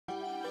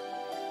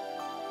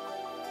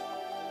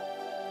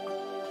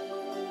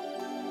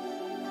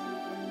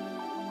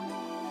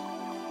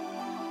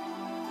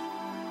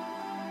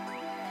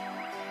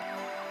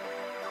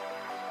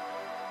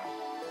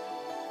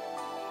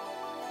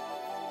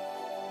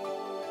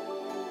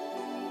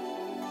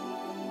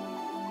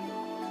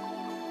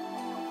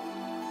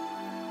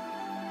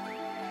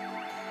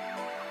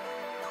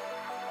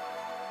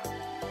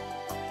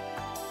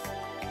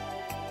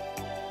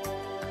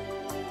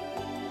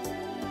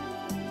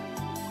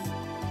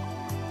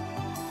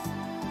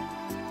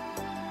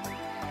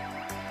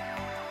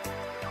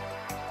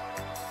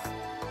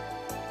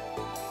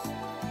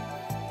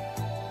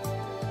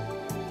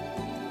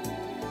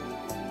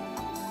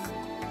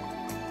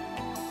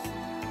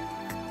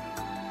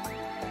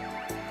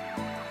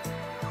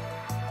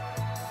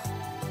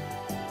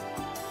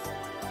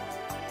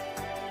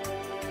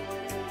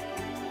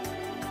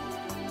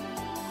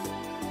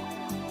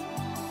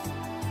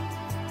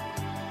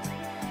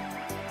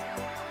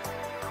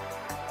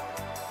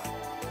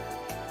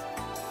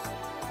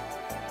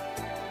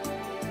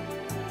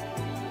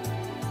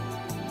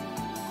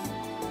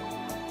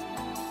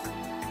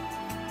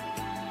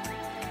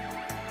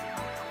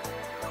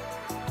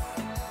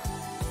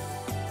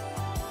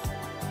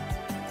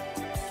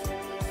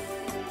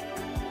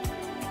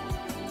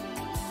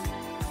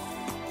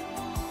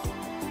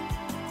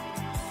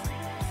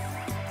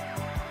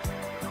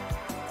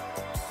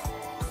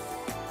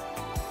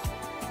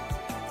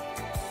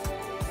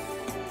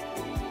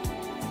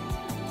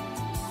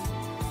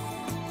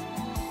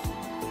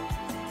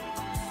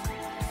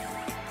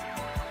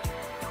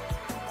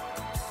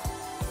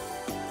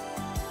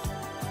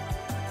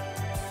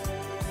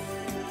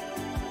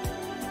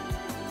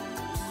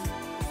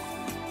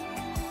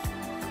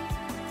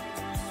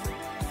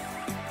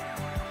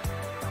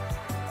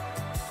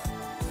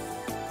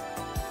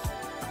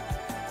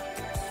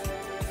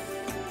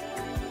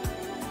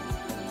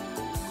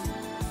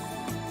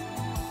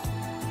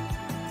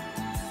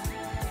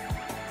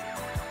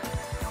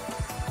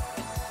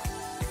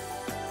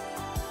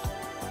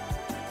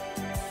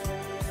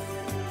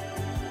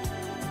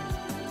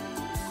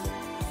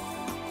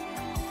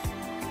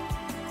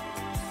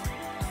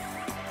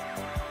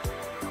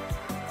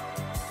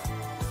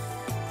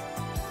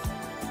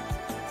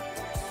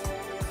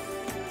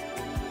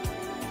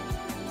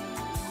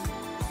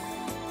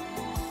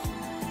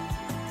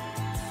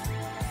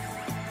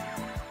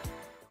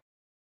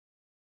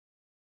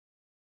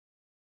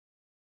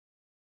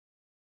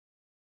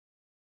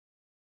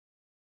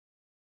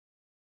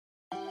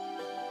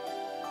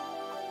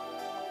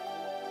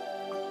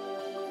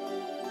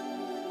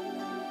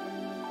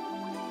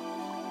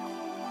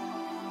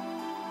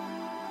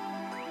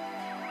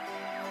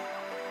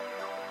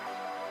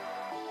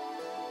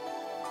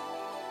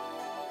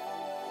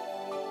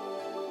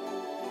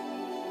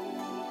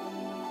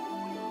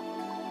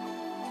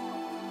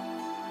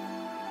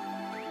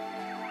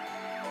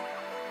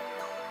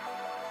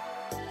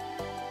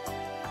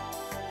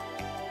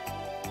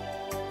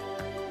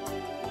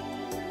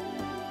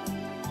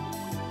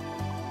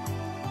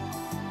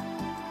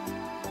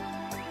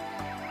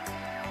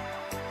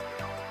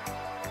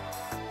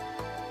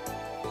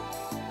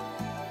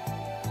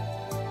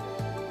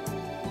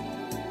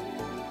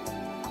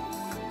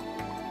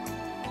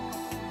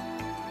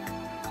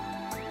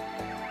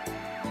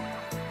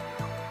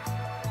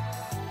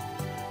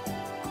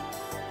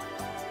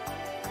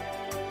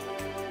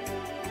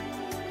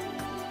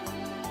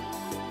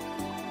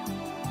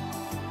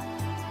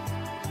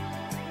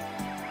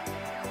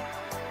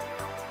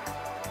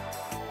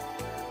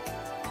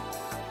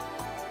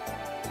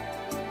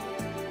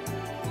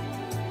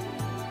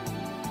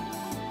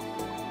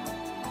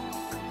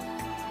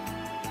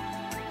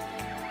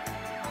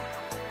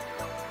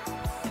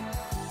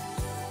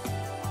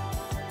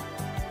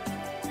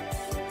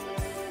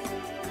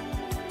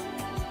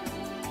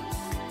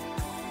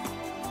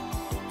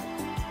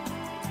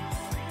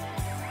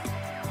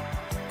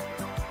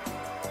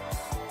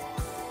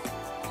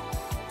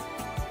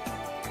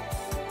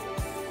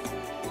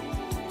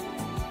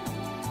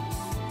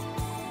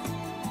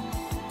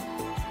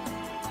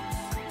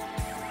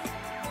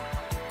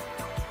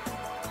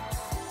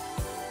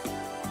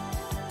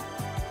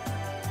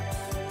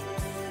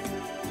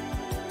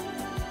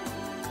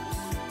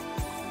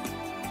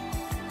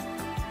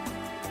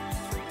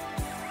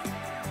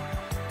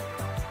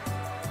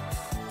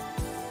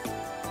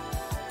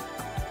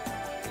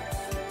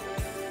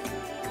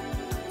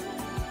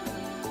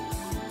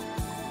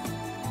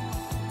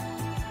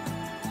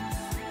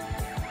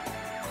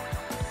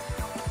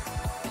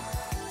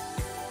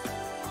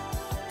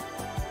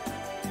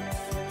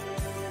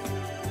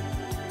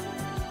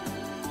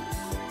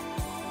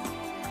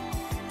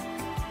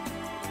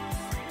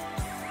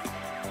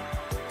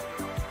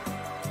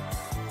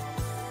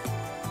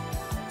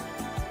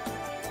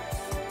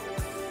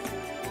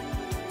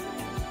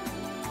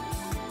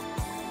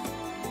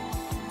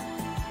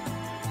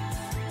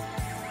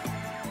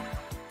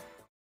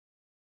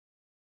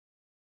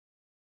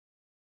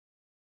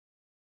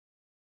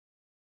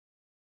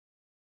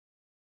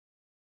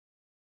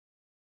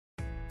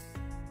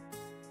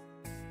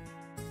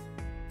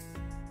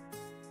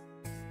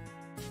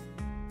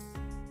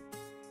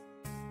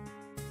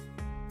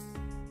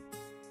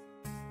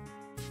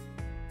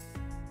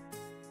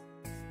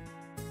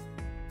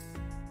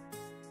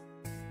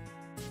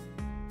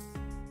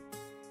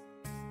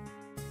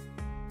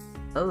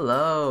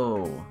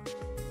Hello!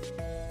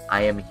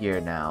 I am here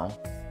now.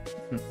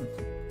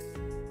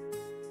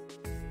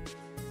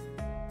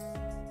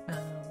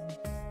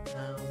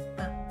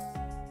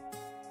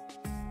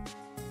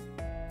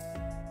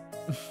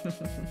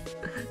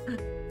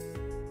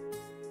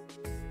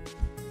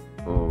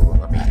 Ooh,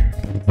 let me...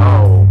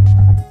 Oh!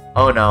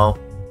 Oh no.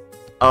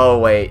 Oh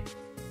wait.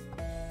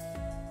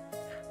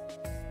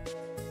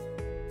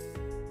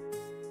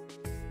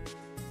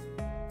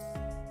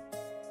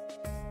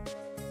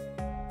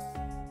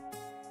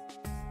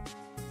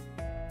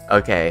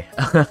 Okay.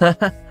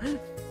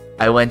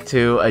 I went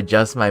to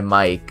adjust my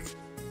mic,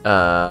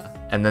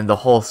 and then the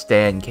whole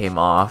stand came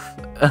off.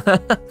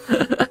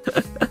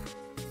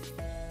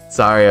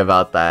 Sorry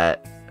about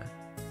that.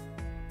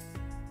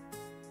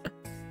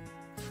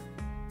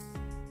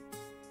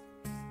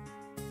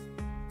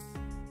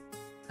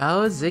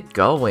 How is it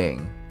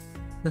going?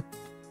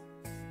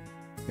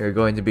 We're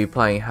going to be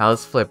playing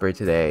House Flipper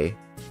today.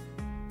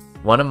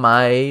 One of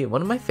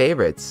my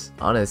favorites,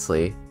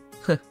 honestly.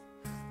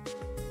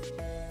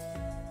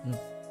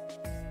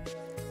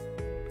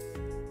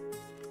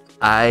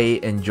 I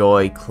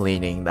enjoy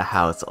cleaning the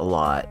house a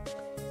lot.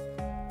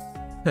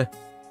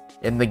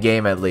 In the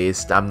game at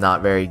least, I'm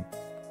not very...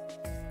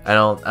 I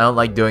don't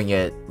like doing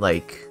it,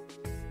 like,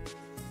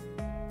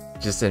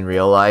 just in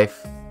real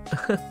life.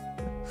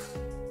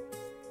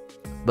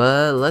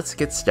 But let's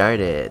get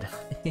started.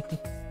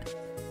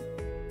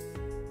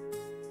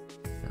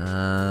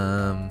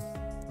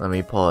 Let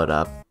me pull it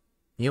up.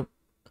 Yep.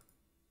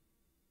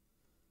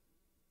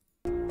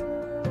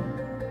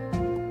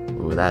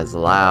 Ooh, that's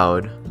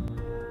loud.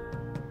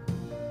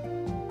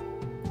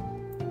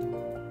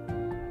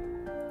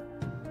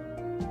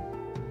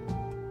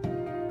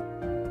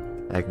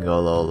 I can go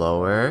a little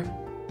lower.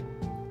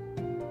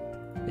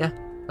 Yeah,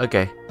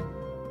 okay.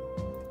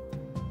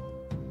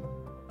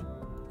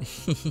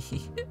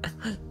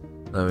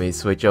 Let me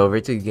switch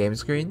over to the game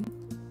screen.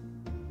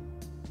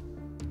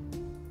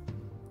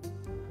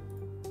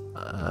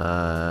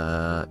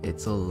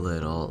 It's a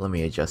little... Let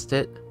me adjust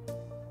it.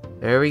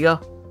 There we go.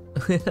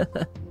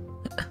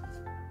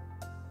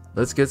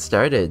 Let's get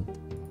started.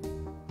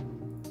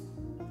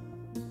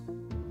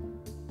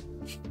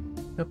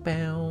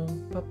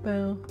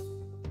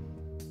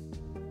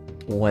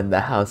 When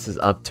the house is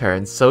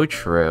upturned, so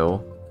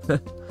true.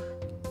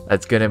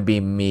 That's gonna be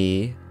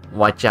me.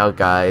 Watch out,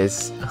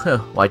 guys.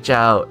 Watch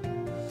out.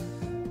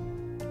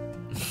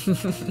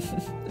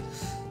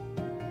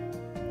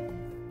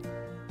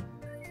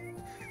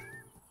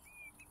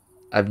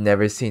 I've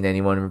never seen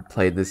anyone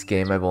play this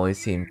game. I've only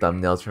seen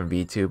thumbnails from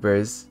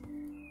VTubers.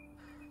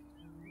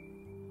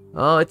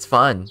 Oh, it's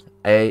fun.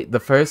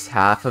 The first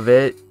half of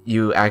it,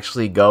 you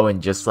actually go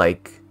and just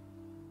like,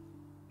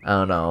 I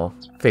don't know,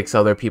 fix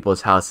other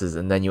people's houses,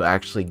 and then you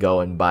actually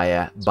go and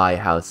buy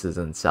houses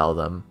and sell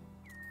them.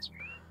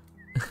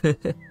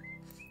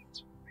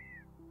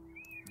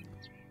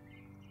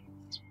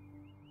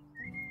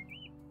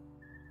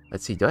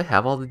 Let's see, do I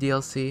have all the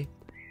DLC?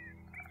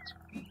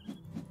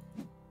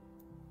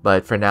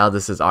 But for now,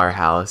 this is our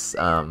house.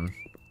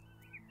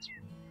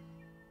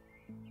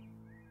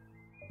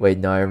 Wait,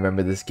 no, I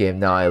remember this game.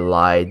 Now I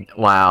lied.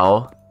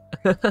 Wow.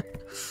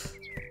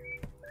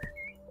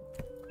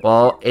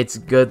 Well, it's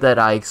good that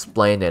I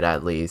explained it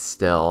at least,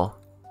 still.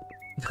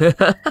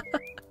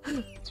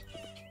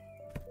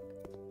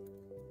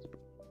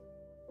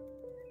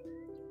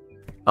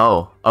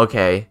 Oh,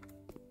 okay.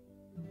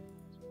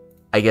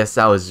 I guess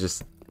that was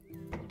just...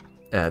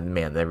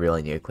 man, they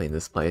really need to clean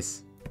this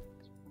place.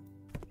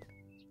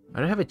 I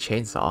don't have a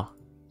chainsaw.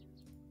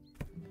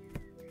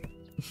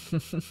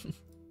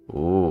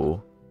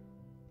 Ooh.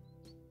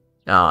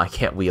 Oh, I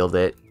can't wield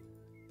it.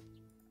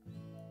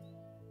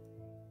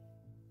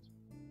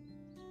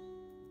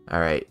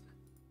 Alright.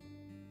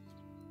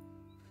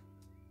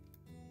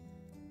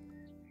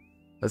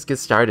 Let's get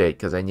started,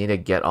 because I need to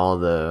get all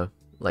the,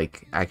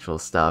 like, actual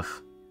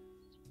stuff.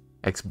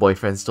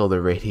 Ex-boyfriend stole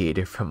the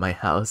radiator from my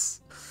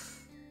house.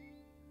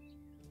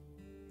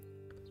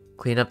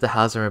 Clean up the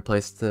house and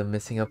replace the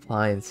missing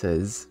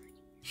appliances.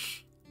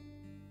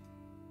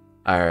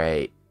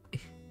 Alright.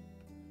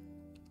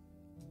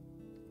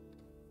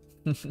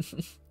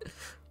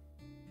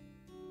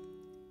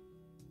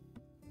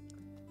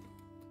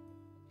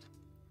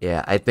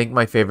 Yeah, I think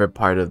my favorite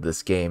part of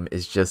this game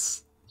is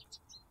just...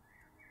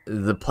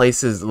 the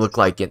places look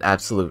like an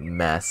absolute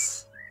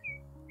mess.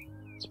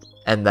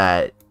 And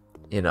that,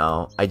 you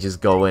know, I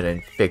just go in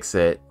and fix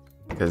it.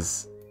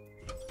 Because...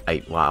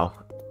 wow.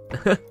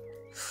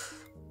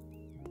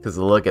 Because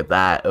look at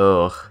that,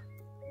 ugh.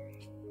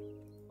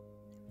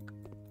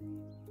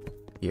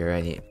 Here,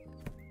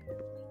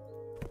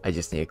 I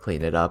just need to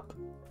clean it up.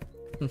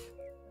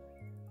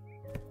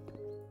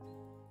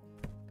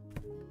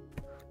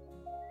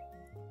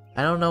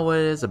 I don't know what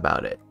it is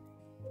about it.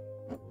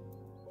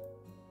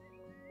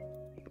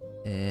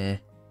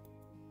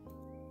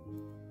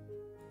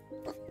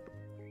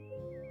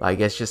 But I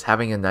guess just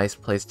having a nice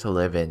place to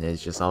live in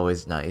is just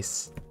always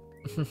nice.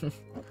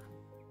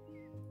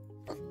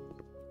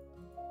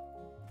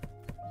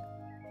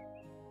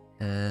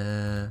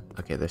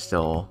 Okay, they're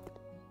still...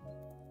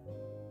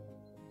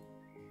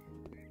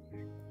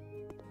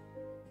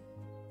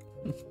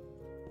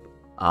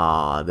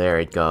 Ah, there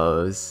it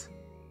goes.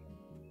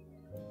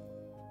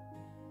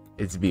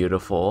 It's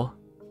beautiful.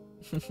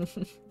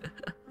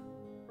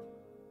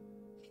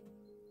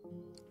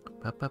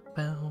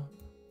 Ba-ba-bow.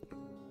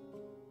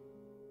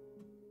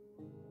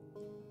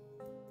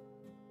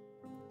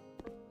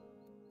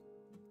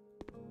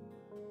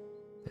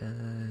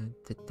 Dun,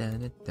 dun, dun,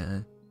 dun,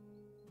 dun.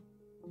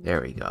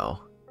 There we go.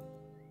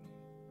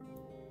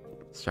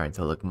 Starting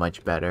to look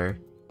much better.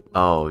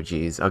 Oh,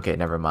 geez. Okay,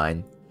 never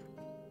mind.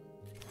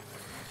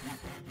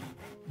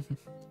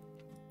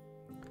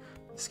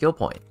 Skill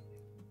point.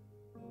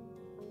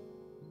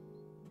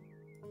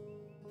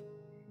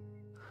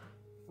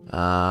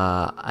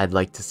 I'd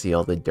like to see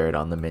all the dirt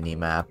on the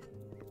mini-map.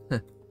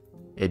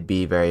 It'd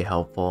be very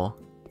helpful.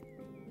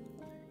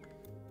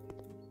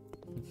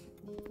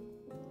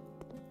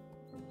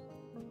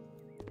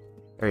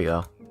 There you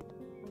go.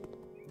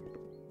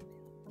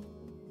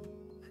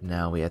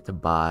 Now we have to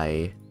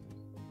buy...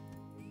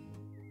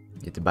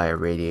 You have to buy a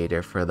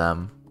radiator for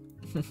them.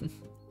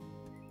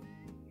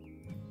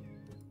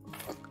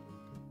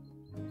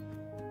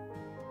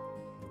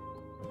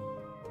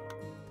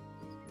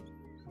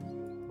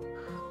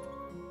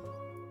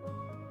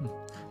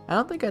 I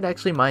don't think I'd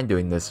actually mind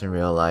doing this in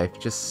real life.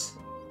 Just...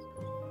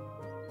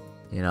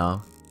 You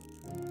know...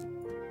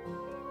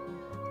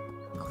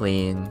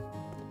 Clean.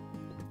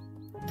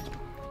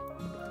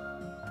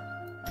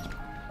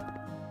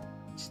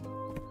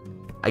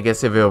 I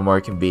guess if it were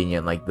more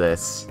convenient like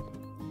this,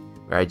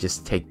 where I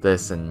just take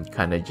this and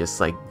kind of just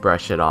like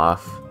brush it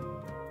off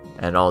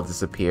and all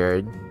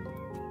disappeared.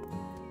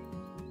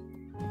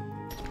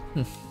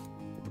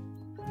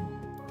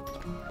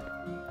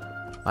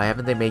 Why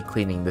haven't they made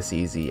cleaning this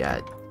easy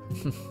yet?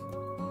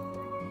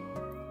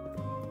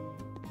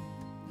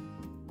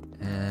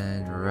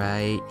 And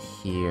right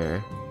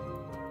here.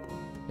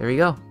 There we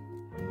go.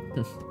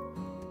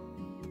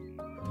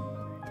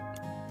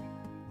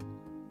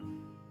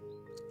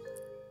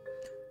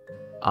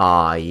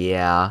 Aw,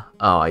 yeah.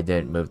 Oh, I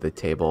didn't move the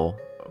table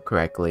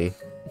correctly.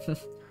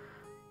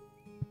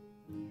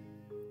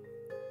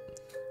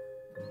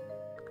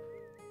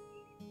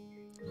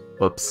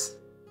 Whoops.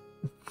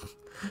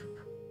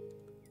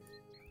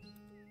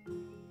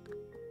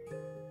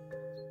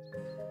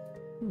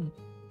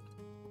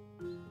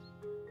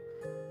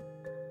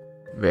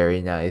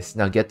 Very nice.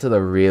 Now get to the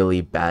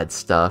really bad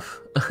stuff.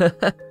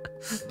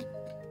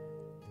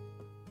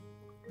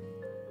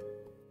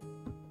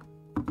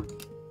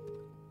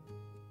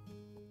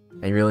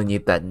 I really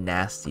need that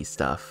nasty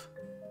stuff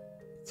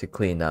to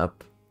clean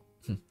up.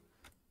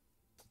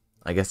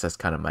 I guess that's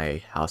kind of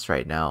my house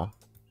right now.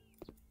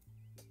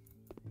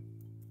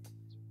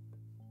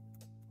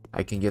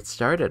 I can get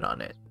started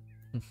on it.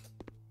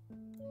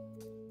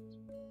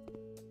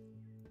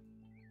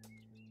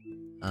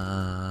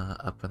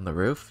 Up on the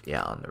roof?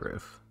 Yeah, on the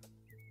roof.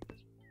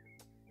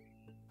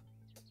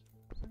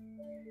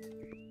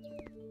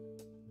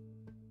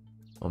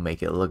 We'll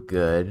make it look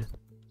good.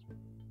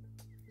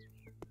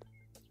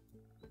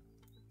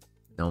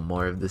 No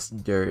more of this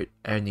dirt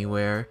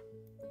anywhere.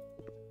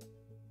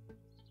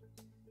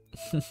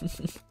 I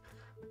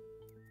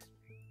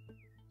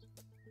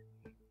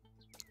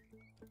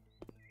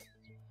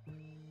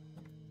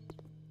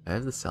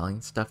have the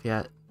selling stuff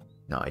yet?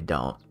 No, I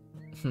don't.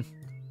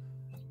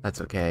 That's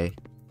okay.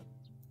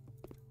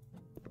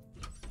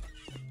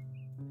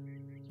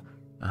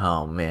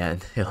 Oh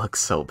man, it looks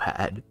so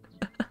bad.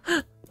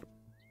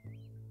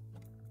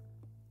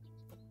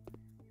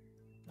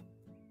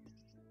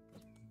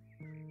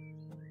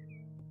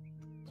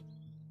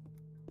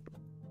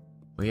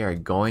 We are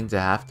going to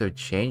have to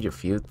change a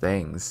few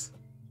things.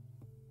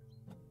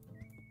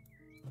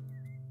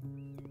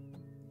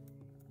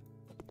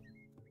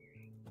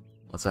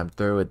 Once I'm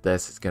through with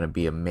this, it's gonna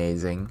be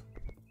amazing.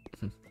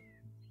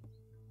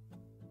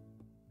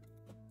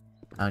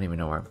 I don't even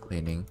know where I'm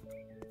cleaning.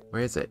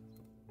 Where is it?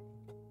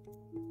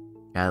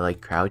 Can I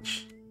like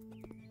crouch?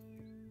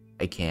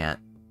 I can't.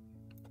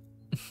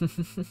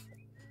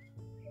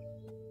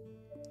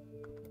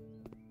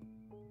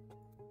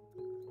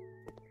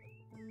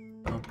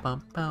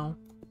 Bum, bum.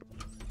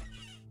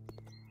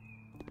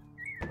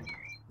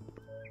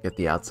 Get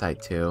the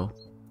outside too.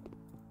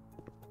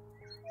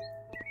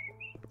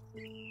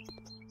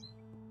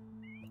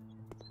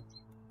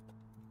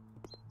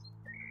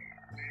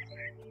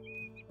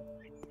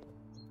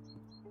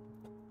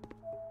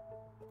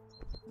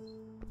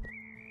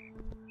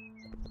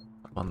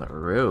 Up on the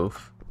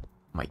roof? Oh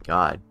my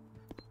god.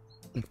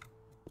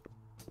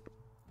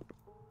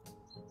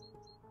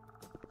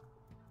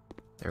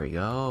 There we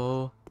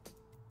go.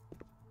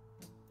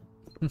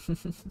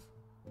 Come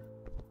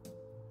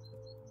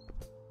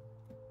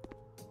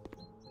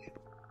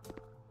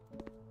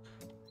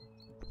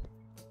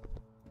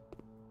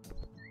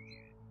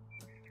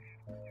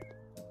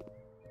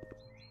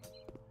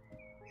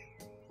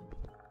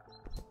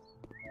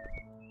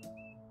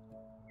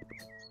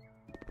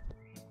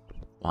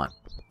on.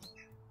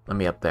 Let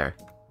me up there.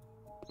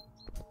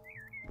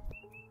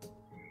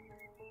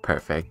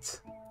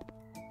 Perfect.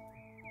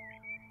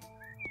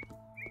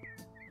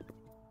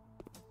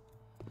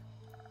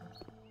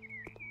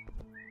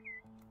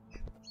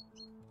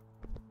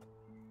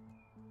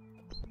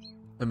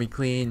 Let me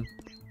clean.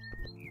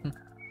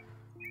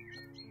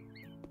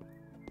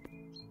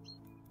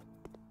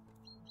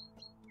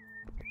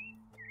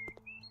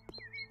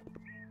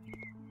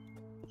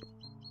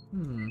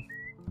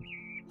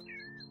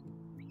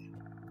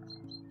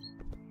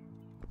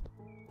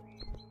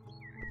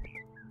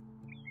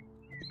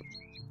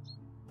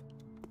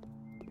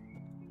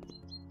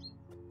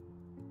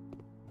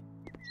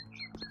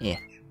 Yeah.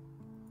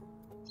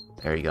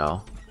 There you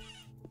go.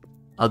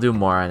 I'll do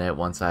more on it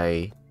once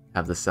I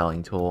have the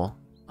selling tool.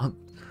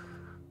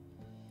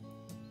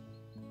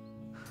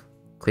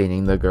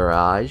 Cleaning the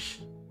garage.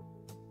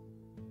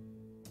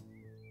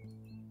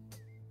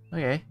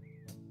 Okay.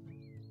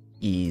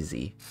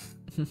 Easy.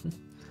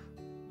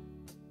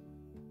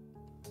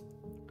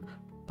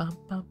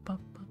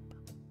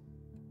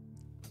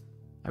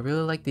 I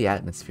really like the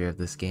atmosphere of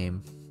this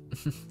game.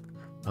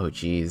 Oh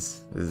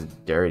jeez, this is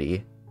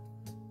dirty.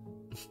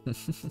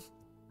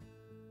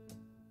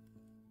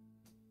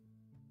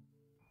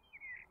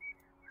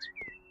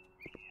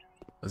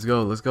 Let's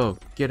go, let's go.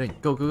 Get in,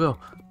 go, go, go.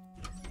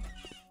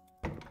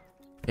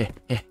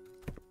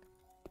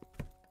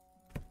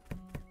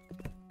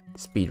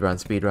 Speed run,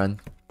 speed run.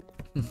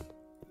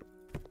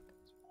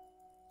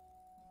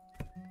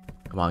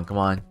 Come on, come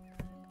on.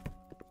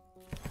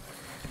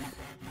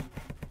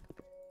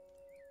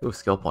 Ooh,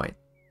 skill point.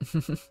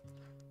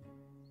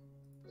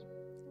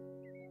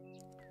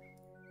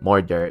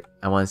 More dirt.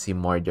 I want to see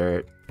more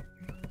dirt.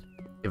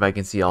 If I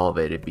can see all of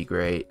it, it'd be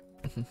great.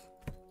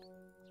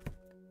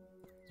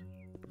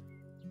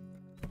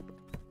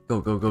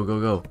 Go, go, go, go,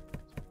 go.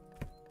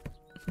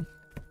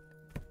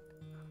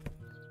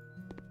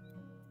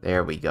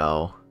 There we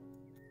go.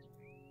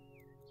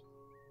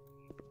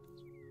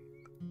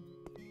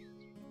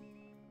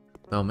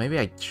 Though maybe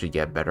I should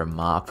get a better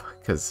mop,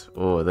 because,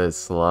 oh, this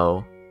is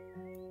slow.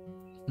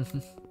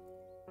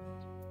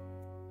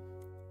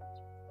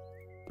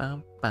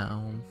 Bow,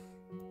 bow.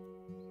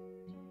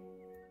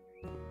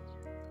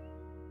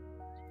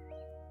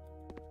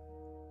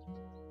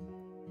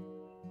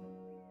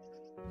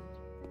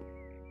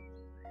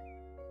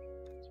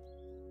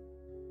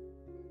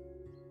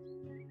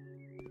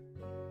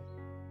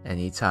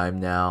 Anytime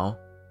now.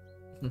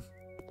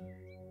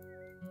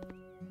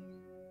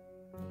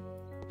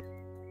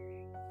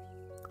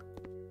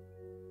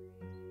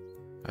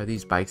 Are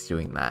these bikes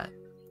doing that?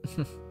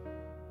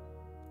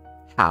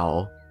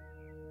 How?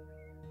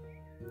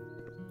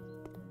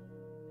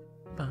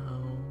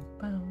 Bow,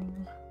 bow.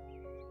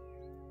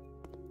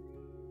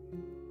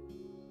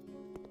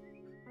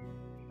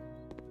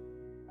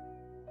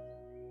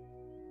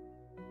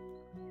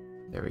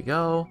 There we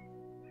go.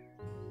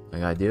 What I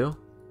gotta do?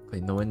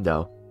 Clean the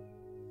window.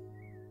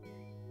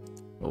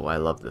 Oh, I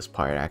love this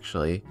part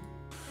actually.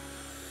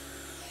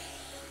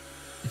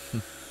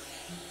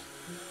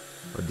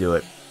 We'll do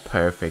it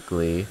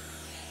perfectly.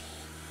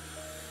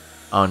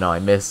 Oh no, I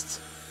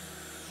missed.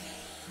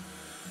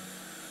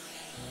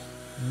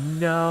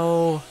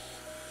 No.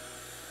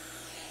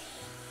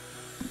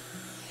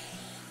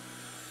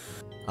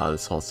 Oh,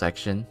 this whole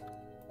section.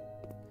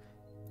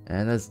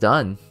 And it's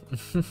done.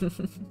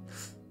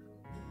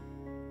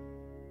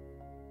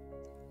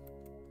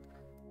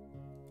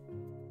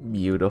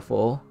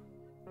 Beautiful.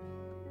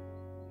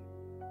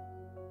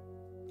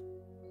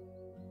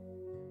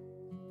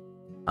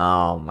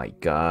 Oh my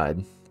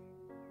god.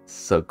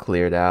 So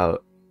cleared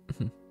out.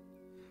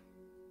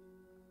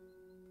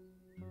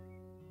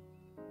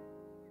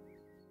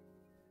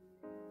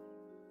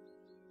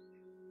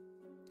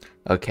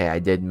 Okay, I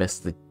did miss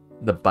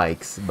the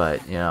bikes,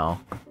 but you know,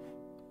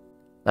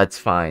 that's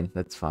fine.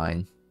 That's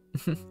fine.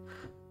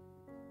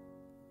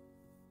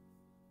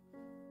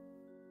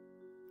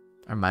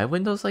 Are my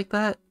windows like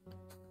that?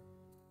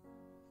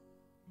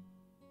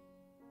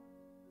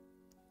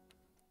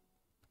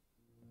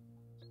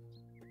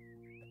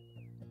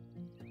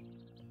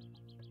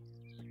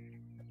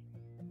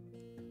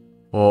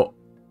 Oh.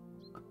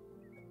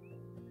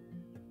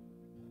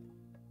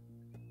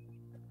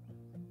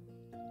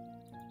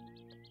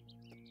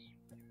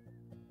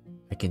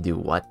 I can do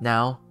what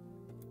now?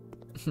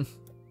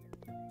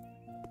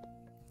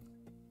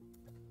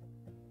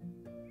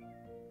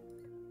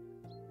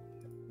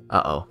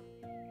 Uh-oh.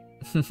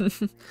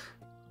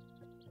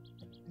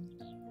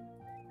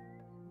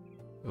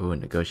 Ooh,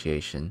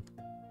 negotiation.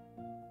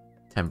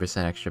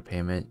 10% extra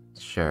payment?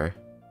 Sure.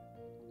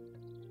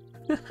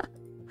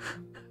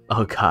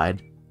 Oh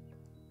god.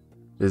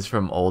 This is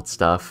from old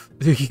stuff.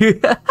 You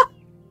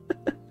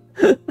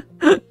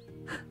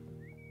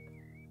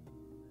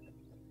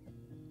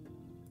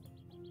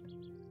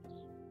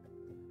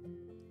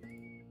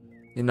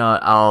know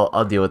what,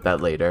 I'll deal with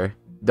that later.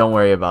 Don't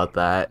worry about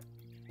that.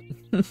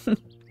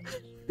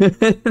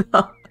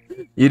 No,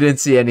 you didn't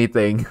see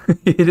anything.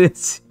 You didn't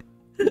see...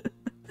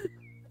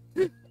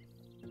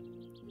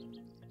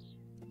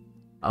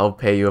 I'll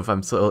pay you if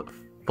I'm so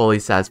fully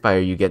satisfied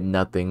or you get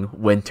nothing.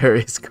 Winter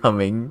is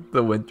coming.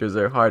 The winters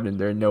are hard and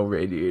there are no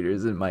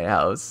radiators in my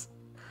house.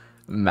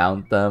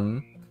 Mount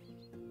them.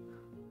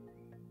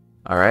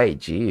 Alright,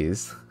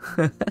 jeez.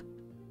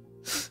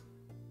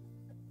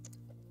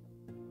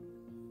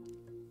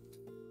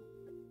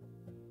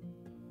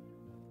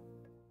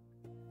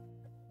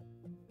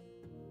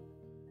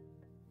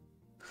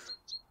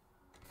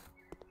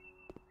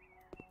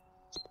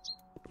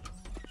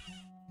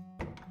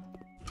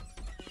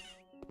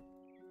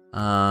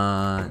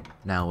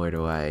 Now where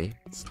do I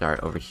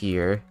start? Over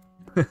here?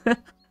 Let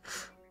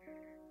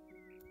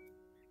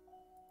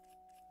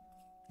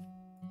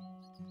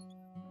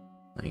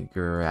me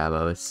grab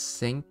a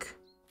sink.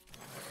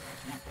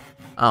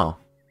 Oh.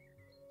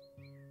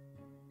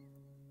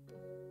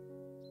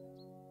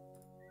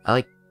 I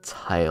like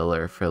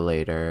Tyler for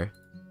later.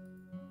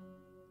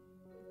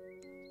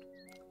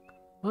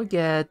 We'll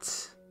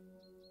get...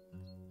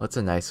 What's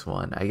a nice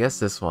one? I guess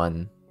this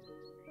one.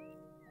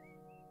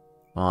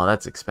 Well,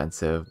 that's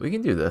expensive. We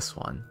can do this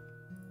one.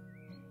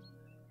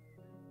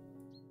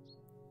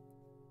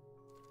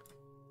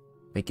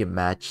 Make it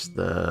match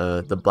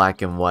the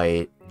black and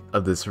white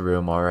of this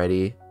room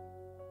already.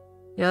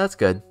 Yeah, that's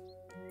good.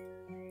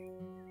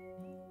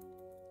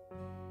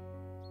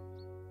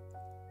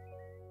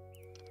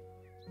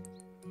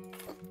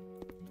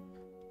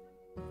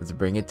 Let's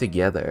bring it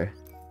together.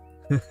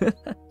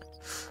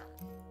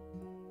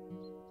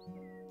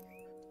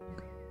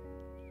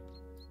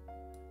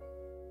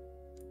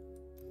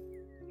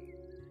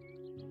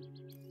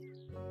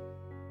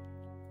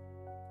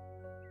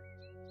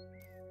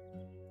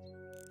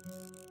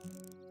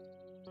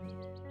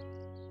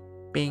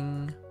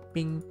 Bing,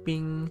 bing,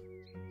 bing.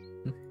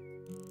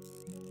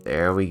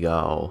 There we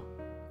go.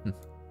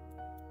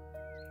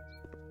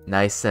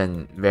 Nice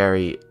and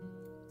very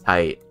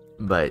tight,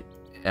 but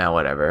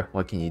whatever.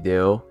 What can you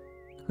do?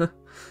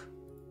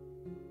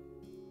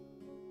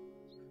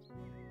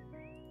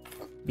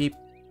 Beep.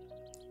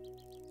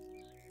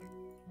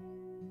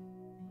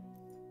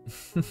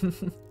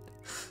 This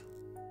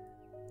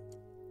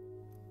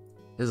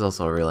is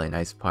also a really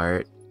nice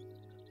part.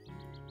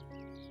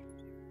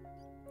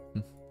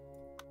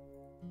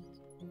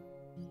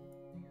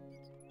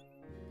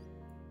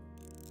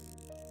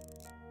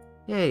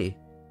 Yay!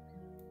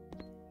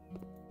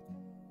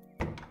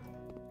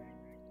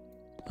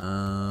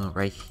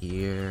 Right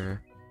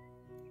here.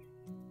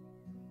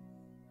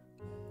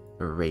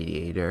 A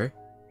radiator.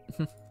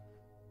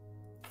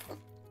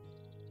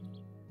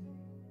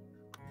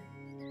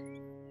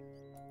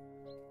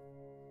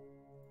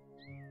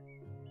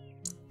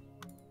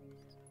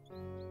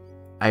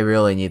 I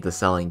really need the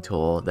selling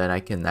tool, then I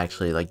can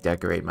actually like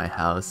decorate my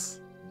house.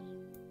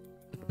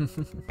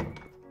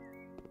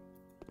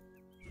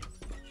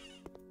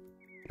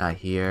 Not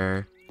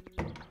here.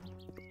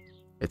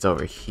 It's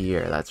over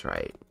here, that's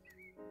right.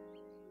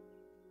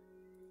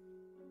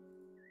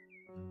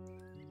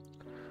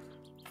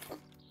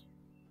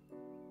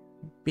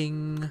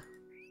 Bing.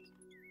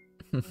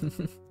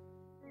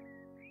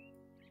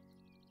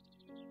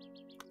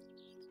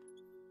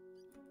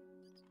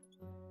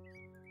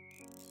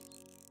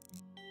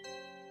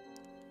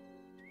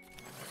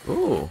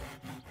 Ooh.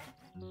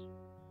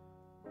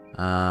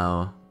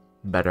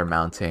 Better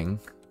mounting.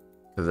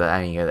 Because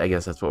I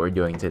guess that's what we're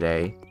doing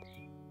today.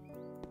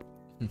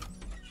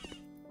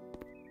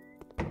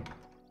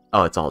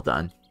 Oh, it's all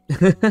done.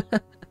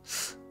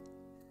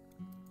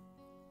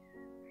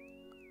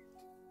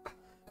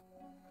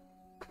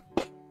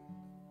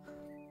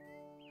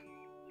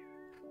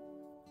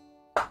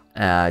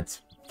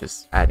 It's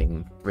just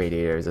adding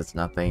radiators, it's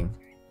nothing.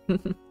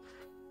 Can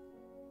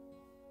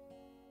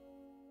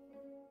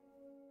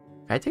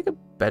I take a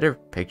better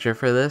picture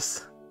for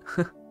this?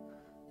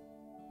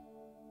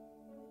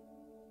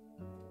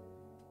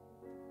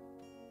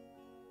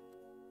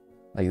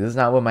 Like, this is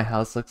not what my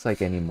house looks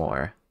like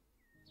anymore.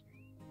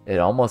 It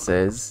almost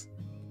is.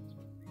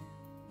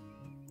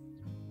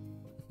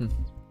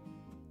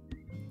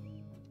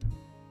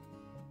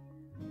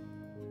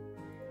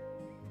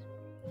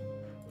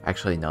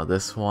 Actually, no,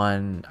 this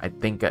one, I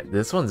think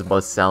this one's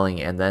both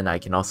selling and then I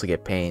can also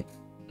get paint.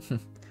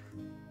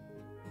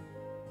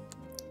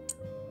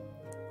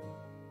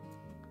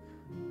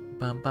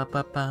 Bum, bum,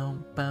 bum,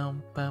 bum,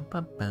 bum, bum,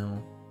 bum,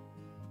 bum.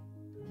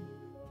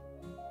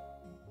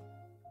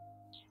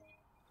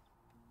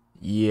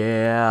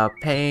 Yeah,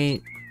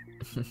 paint.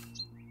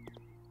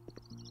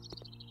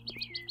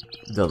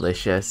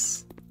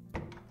 Delicious.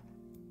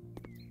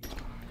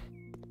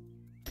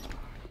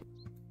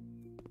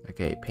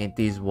 Okay, paint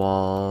these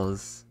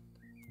walls.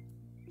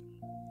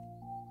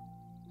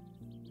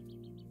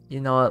 You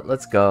know what?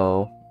 Let's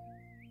go.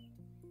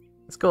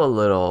 Let's go a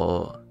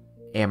little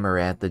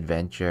Amaranth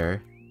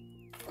adventure.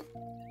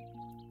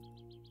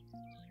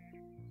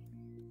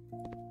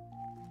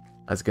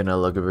 That's gonna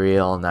look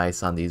real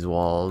nice on these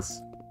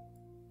walls.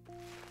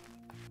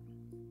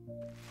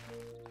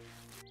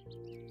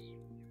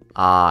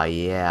 Ah,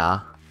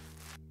 yeah.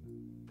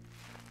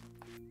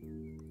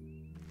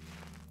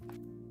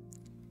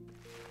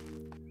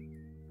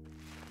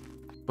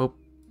 Boop.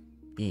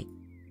 Eat.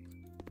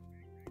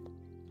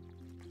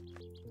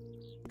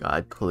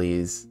 God,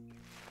 please.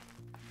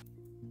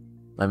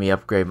 Let me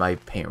upgrade my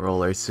paint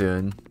roller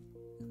soon.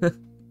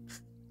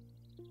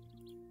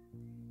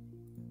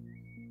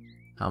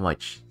 How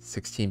much?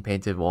 16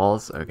 painted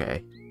walls?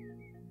 Okay.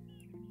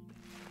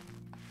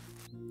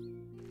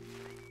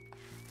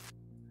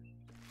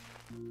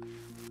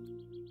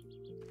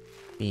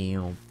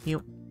 Pew,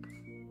 pew.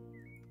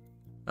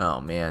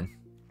 Oh, man.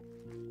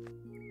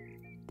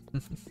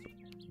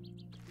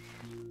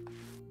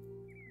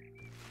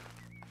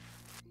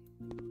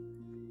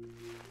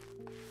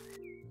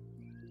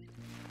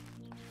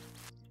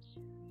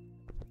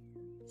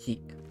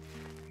 Heat.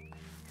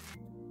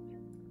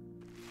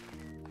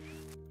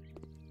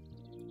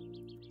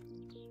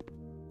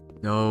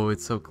 No,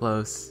 it's so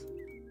close.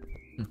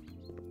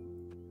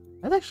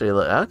 That actually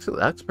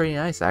looks pretty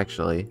nice,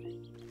 actually.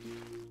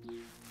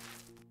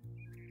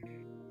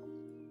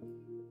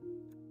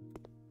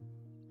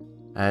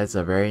 That's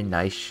a very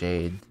nice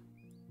shade.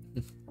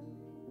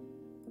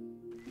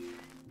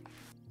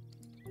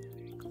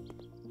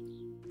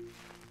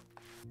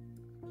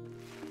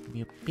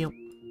 Pew, pew.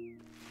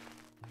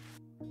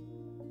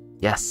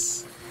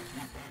 Yes!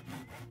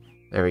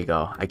 There we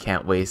go. I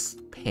can't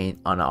waste paint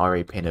on an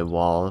already painted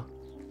wall.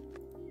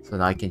 So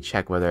now I can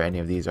check whether any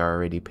of these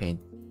are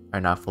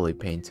not fully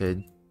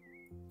painted.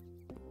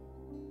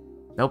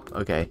 Nope,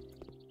 okay.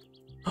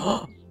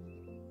 Can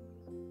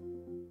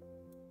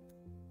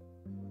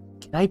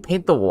I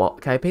paint the wall?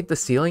 Can I paint the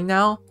ceiling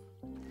now?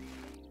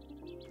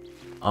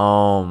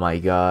 Oh my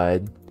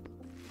god.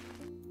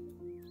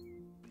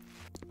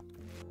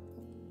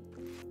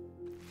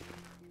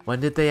 When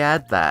did they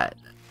add that?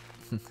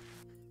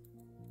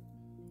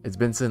 It's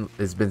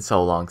been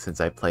so long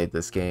since I played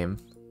this game.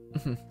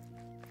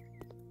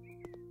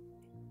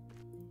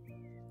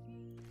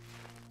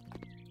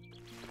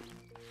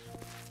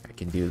 I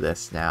can do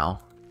this now.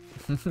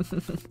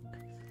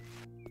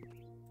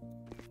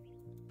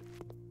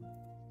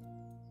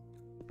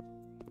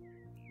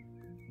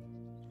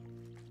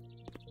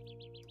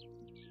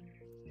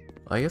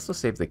 Well, I guess we'll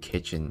save the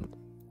kitchen,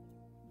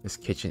 this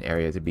kitchen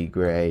area to be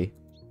gray.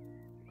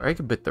 Or I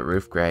could put the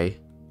roof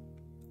gray.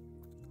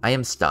 I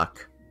am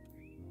stuck.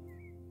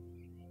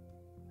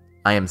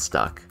 I am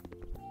stuck.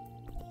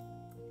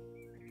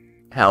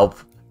 Help.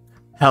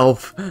 Help.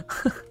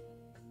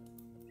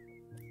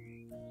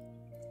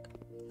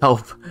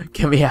 Help.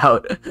 Get me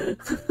out.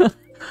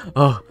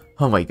 Oh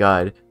my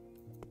god.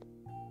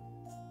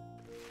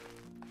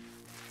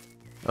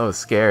 Oh,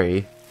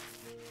 scary.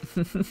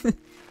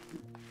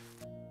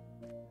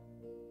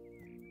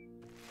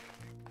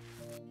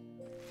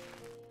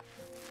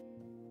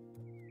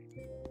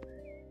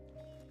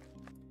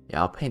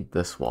 Yeah, I'll paint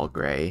this wall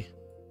gray.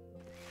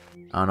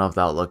 I don't know if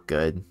that'll look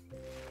good.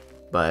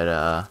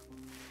 But,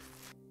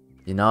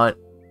 you know what?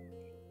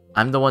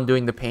 I'm the one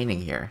doing the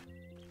painting here.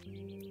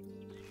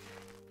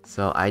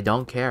 So I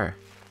don't care.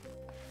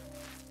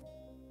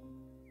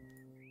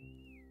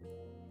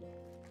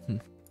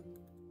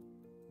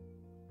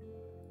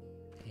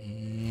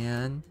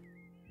 And...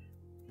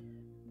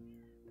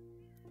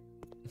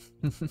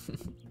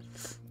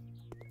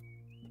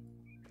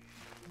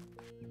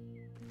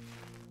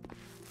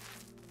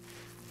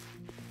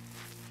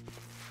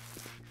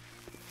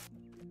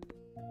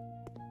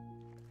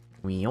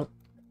 Weep.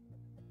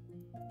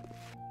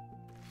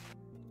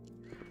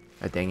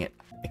 Oh, dang it.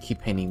 I keep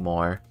painting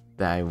more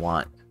than I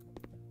want.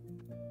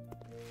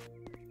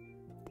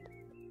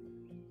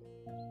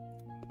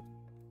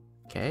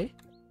 Okay.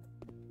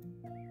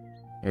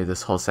 Maybe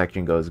this whole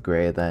section goes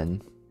gray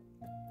then.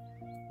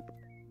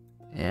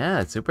 Yeah,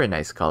 it's super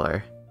nice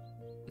color.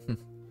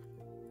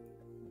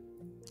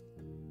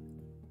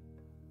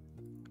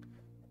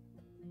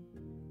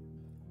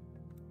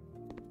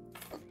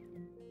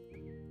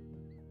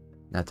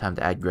 Now time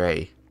to add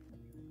gray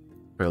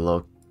for a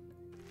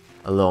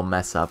little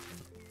mess up.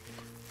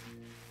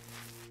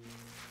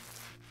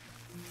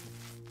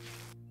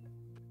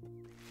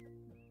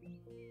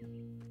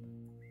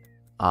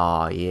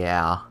 Oh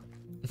yeah.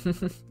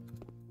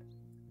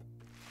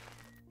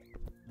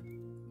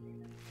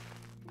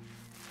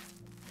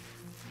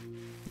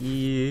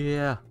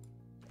 Yeah.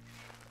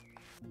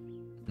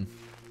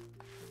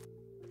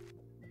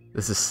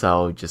 This is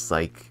so just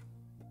like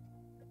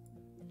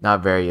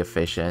not very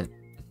efficient.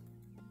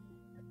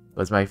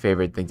 But it's my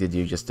favorite thing to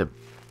do, just to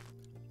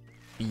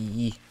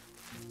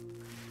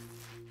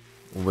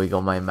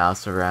wiggle my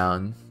mouse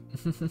around.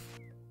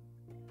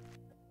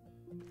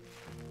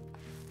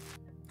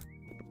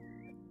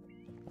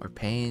 Or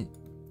paint.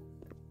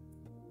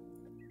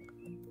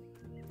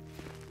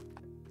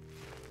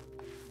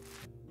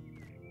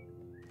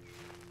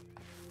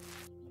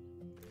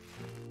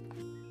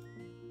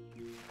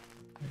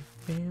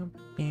 Bam,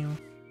 bam.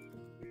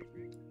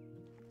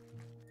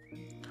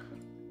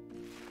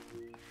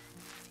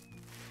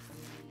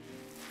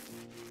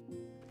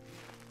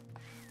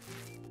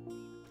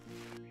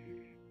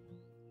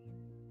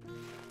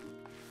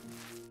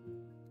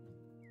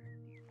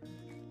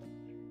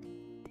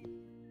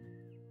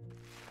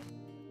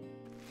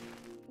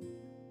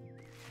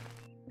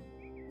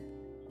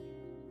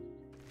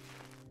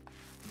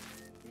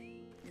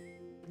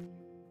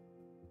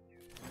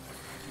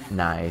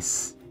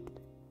 Nice.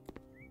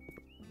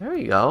 There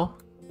we go.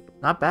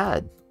 Not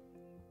bad.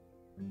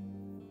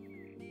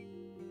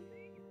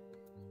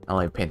 I'll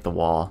only paint the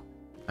wall.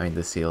 I mean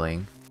the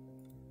ceiling.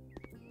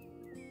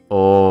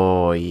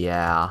 Oh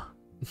yeah.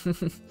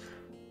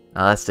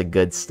 Now that's the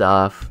good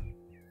stuff.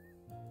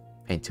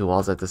 Paint 2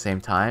 walls at the same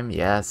time?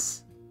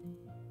 Yes.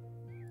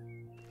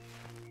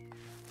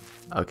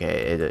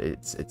 Okay,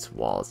 it's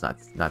walls,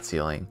 not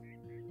ceiling.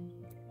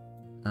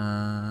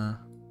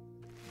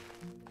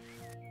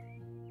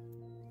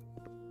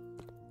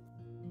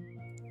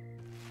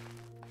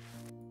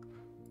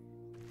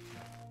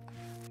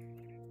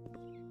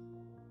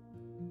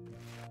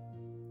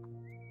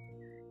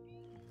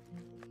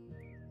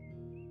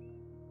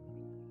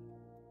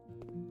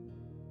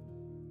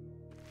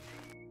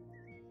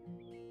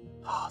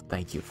 Oh,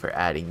 thank you for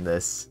adding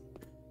this.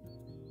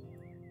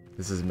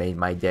 This has made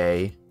my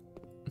day.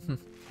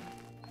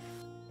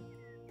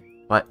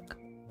 What?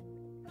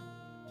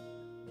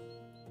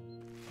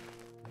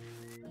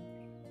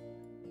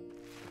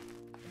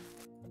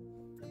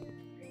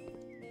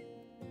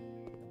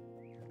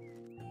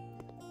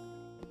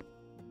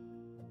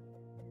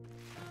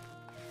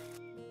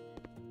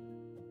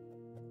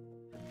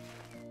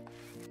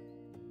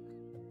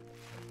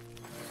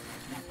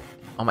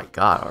 Oh my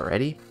god,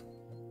 already?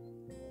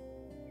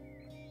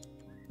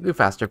 Do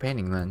faster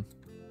painting then.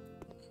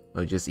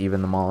 We'll just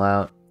even them all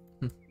out.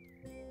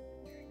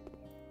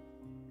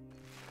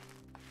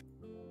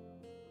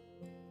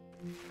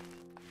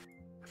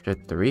 After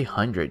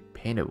 300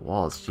 painted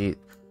walls, gee.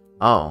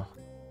 Oh.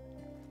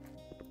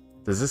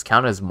 Does this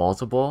count as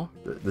multiple?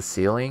 The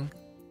ceiling?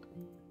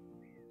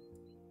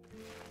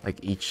 Like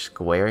each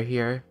square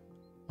here?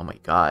 Oh my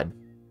god.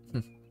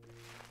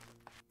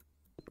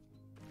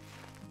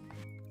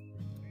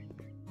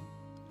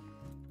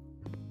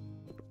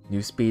 New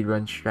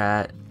speedrun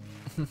strat.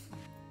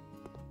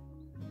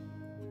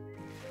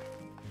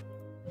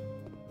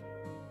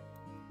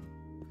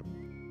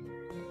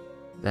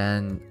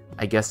 Then,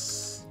 I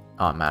guess...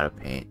 Oh, I'm out of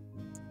paint.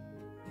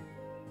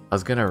 I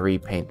was gonna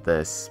repaint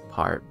this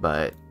part,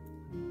 but...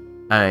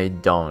 I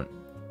don't.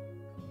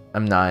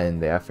 I'm not in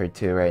the effort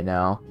to right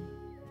now.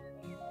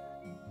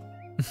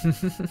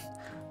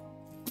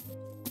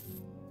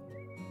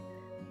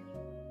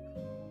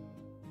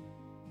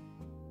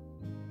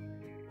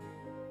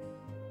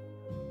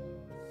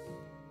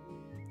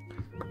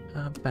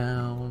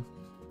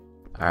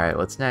 Alright,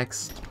 what's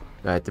next?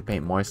 Do I have to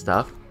paint more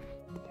stuff?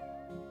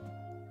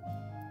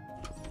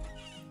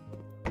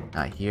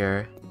 Not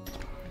here.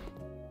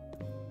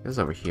 It was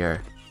over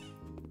here.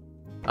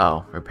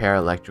 Oh, repair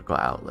electrical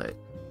outlet.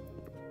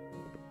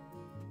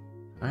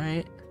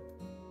 Alright.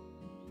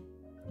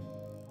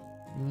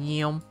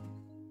 Nyum.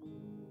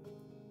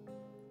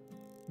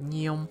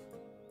 Nyum.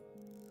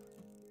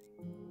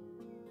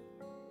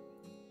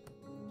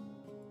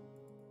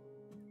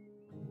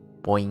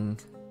 Boing.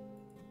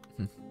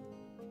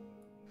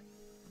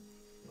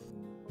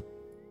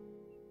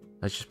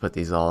 Let's just put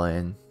these all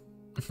in.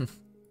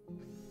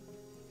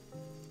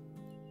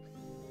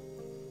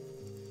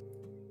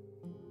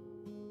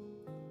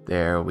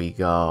 There we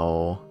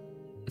go.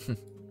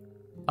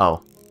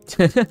 Oh.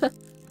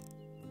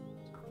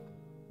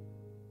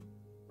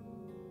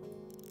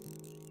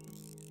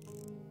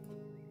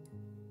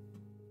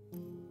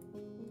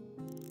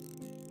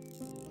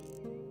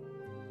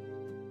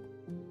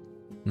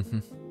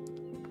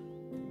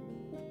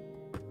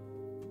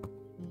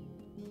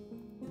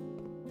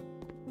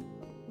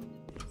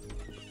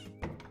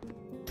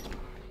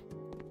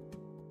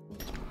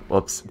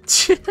 Whoops.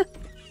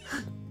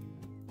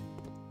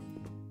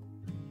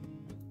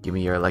 Give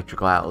me your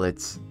electrical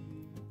outlets.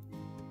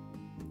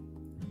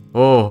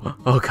 Oh,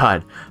 oh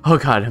god. Oh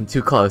god, I'm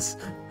too close.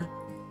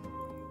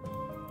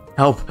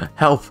 Help,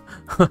 help.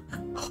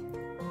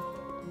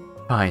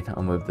 Fine,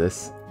 I'll move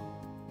this.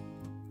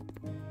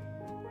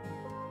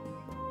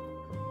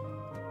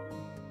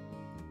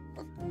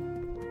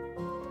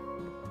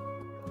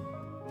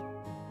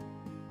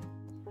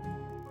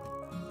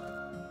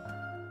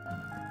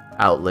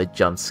 Outlet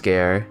jump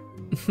scare.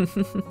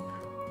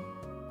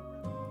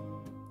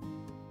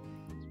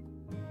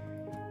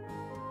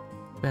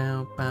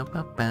 Bow, bow,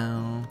 bow,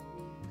 bow.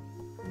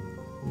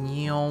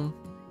 Nyom.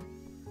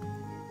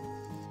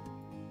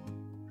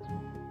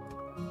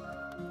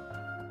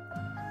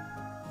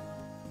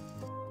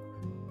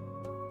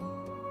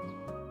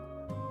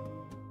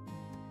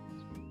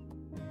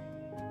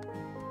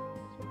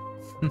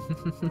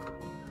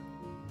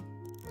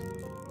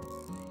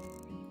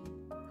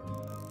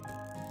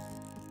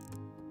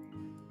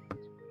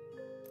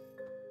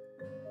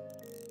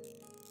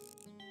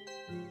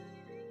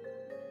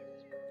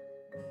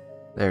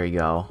 There we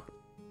go.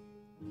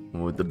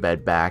 Move the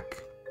bed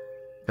back.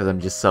 Because I'm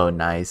just so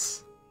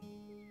nice.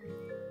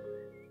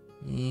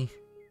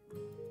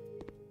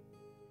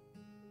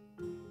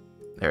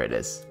 There it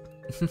is.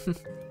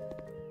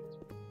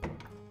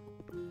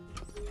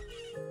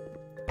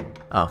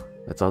 Oh,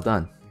 that's all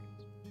done.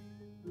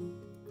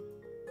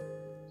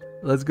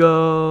 Let's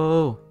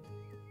go!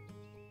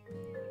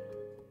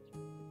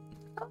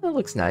 Oh, that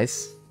looks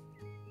nice.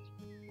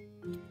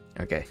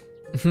 Okay.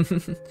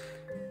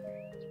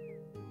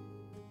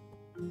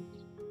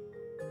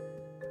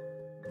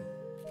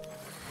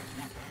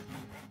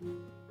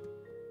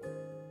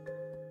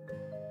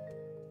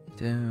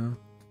 Do.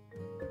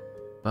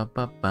 Ba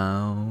ba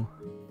bow.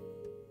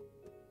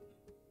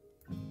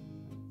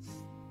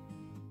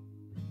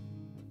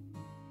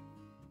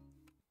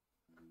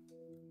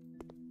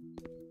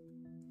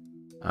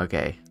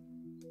 Okay.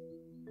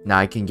 Now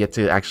I can get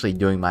to actually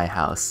doing my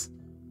house.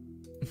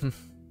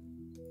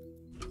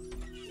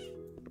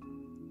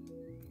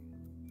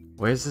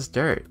 Where's this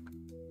dirt?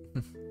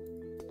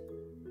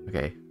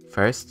 Okay,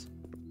 first.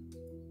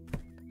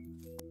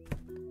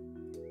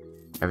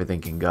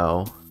 Everything can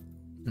go.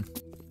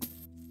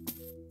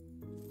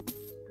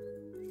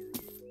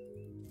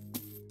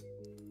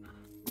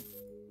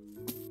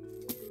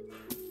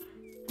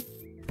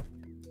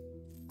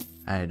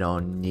 I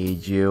don't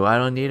need you. I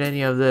don't need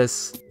any of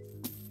this.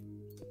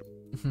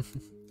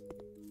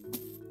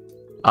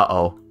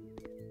 Uh-oh.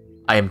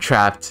 I am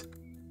trapped.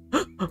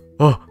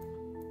 Oh.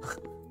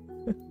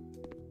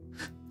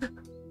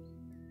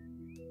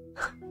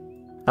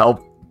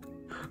 Help.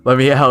 Let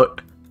me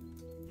out.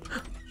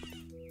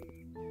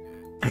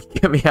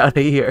 Get me out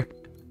of here.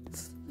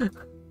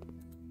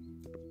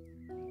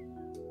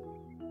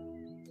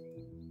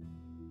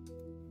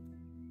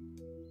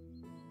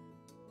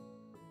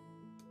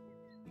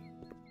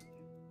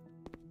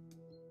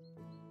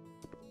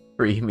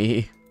 Free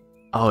me.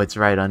 Oh, it's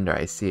right under.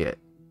 I see it.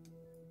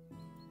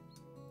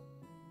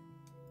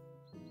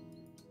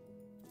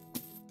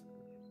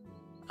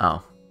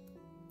 Oh.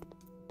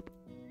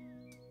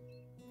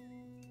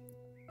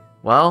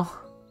 Well,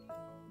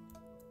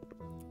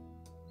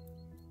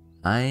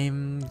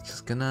 I'm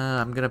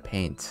gonna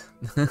paint.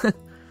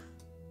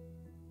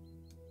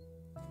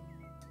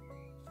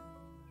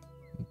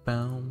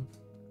 Boom.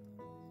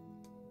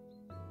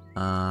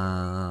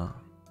 Yeah,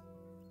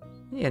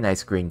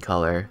 nice green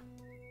color.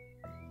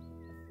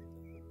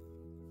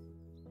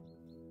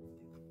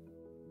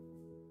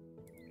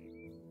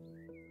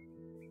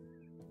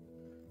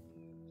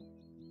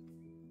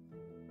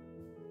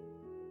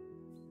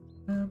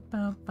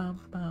 Bow, bow,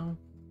 bow.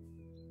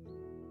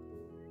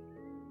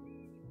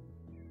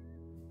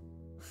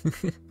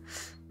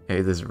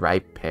 Maybe this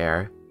ripe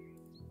pear.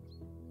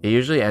 It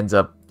usually ends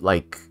up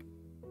like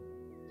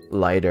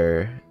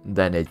lighter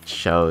than it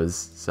shows,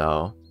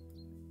 so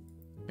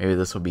maybe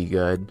this will be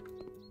good.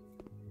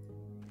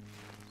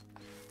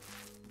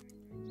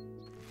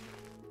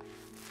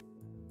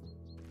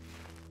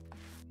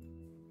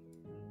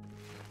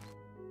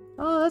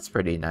 Oh, that's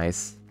pretty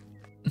nice.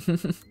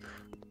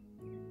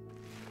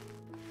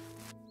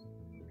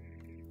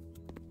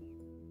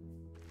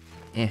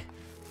 Eh.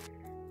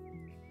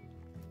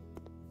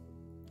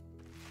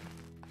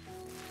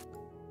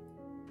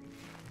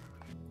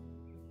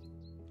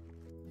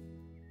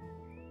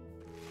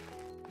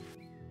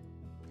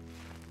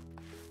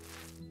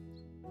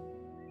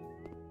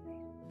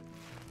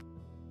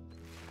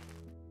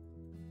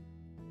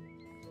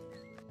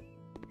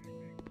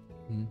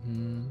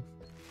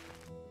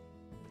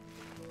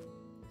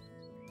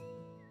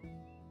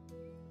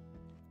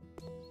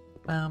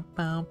 Bow,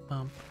 bow,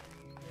 bow.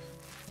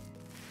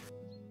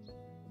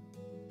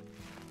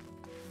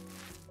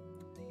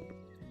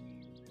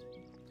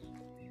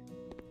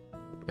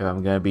 If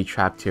I'm gonna be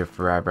trapped here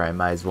forever, I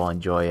might as well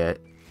enjoy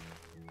it.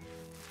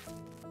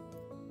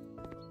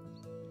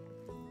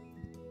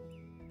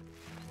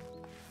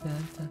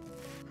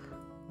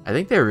 I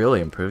think they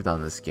really improved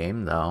on this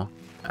game, though.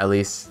 At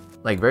least,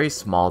 like, very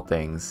small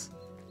things.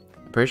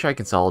 I'm pretty sure I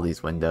can solve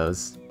these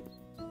windows.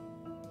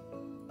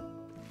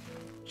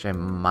 Which I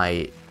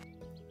might...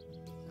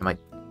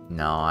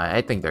 No,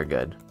 I think they're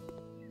good.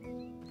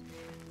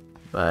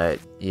 But,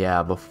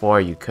 yeah, before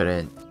you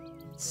couldn't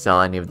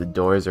sell any of the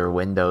doors or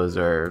windows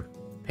or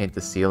paint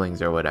the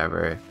ceilings or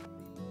whatever.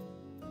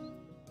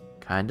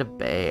 Kinda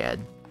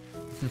bad.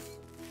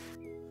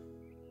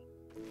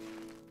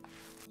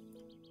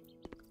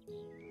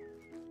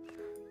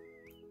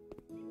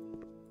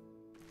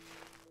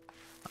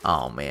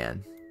 Oh,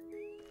 man.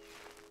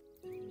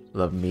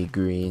 Love me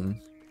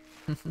green.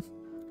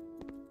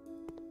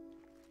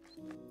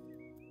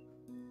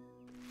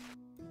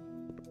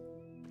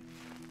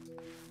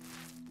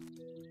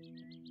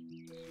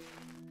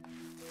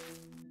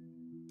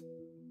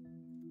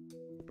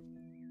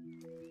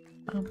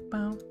 Bow,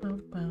 bow, bow,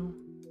 bow.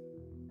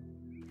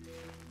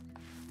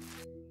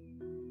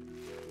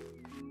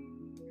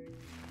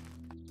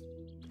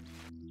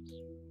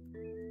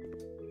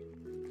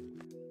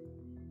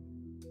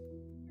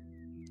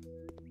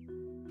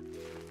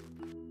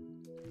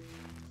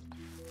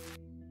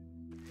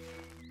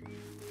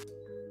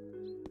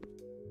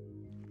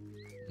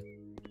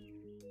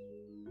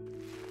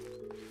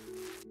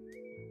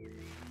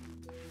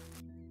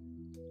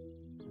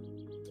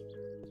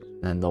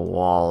 And the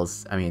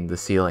walls, I mean the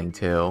ceiling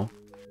too.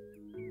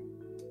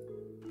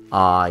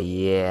 Aw,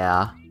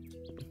 yeah.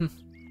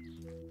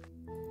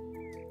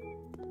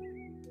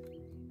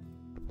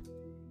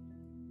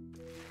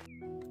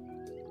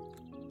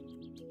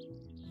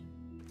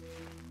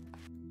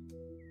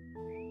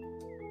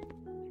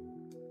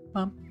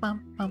 bum,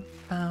 bum, bum,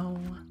 bow.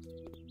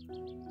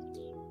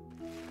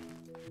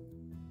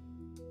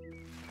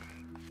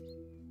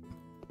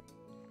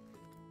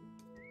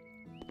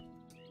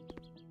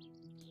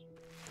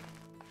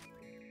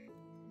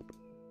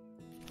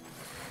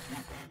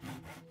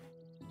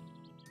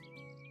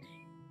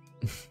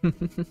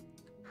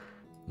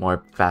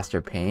 More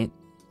faster paint.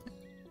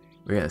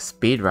 We're gonna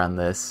speed run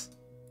this.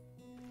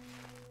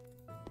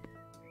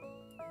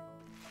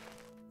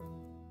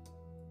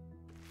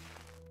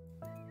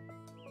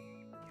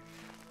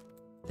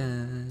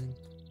 Dun.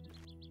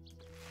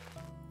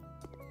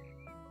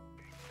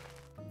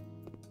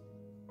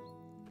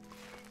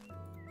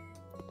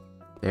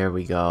 There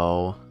we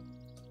go.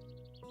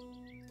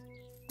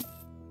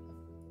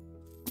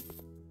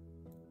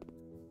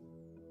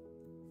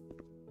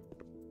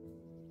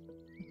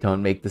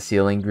 Don't make the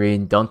ceiling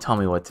green. Don't tell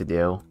me what to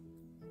do.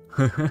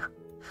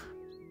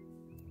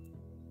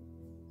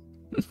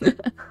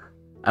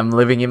 I'm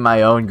living in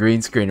my own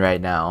green screen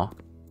right now.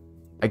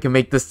 I can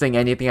make this thing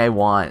anything I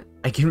want.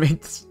 I can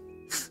make this...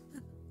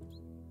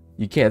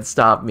 You can't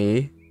stop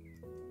me.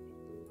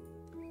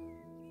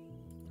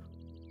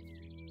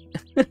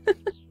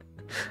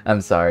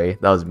 I'm sorry.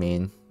 That was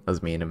mean. That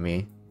was mean of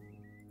me.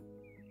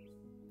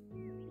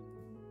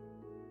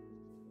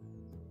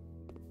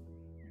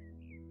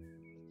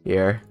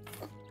 Here.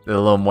 A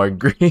little more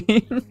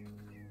green.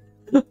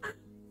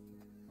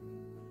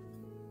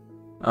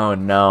 Oh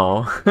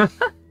no.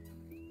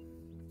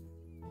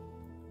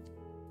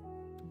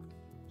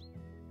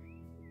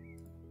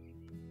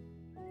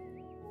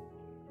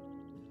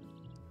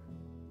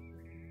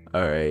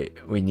 Alright,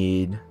 we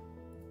need...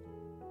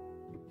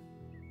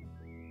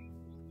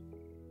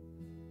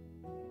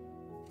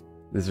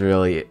 This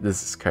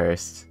is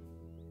cursed.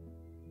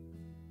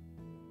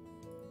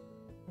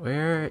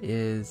 Where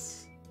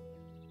is...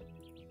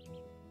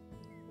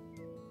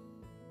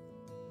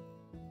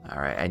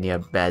 Alright, I need a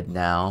bed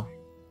now.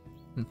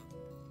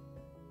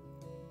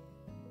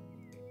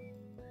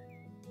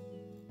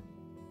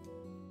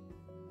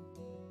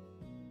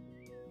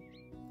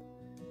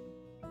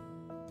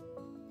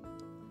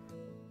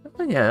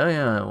 Yeah,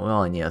 we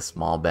only need a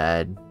small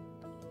bed.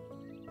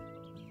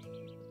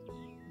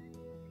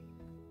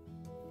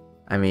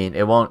 I mean,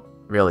 it won't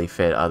really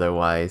fit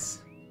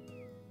otherwise.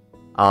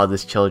 Oh,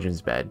 this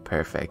children's bed.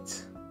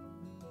 Perfect.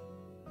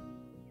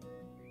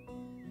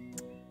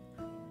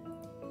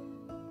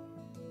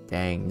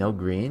 Dang, no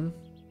green?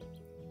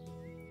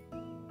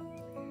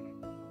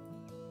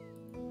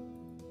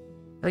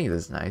 I think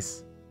this is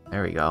nice.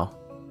 There we go.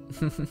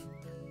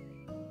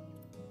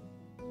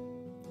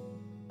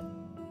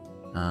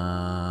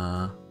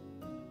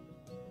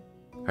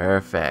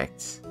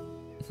 Perfect.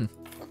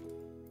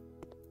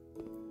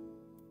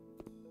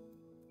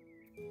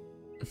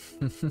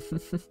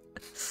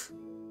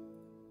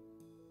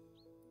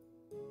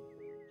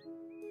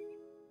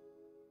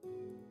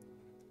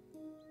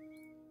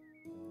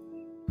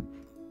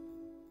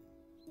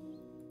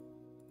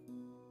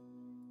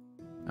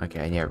 Okay,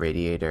 I need a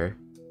radiator.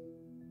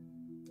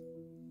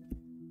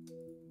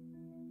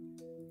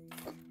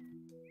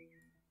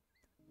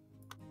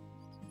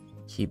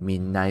 Keep me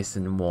nice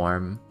and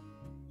warm.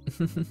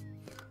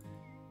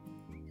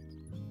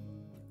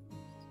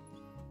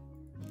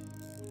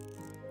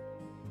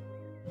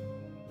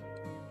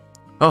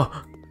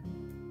 Oh!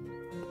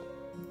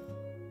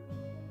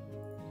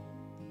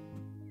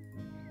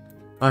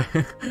 Why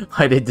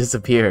did it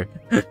disappear?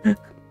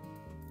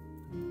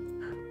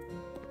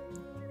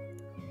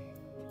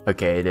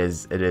 Okay, it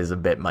is a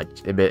bit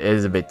much. It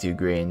is a bit too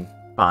green.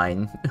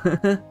 Fine.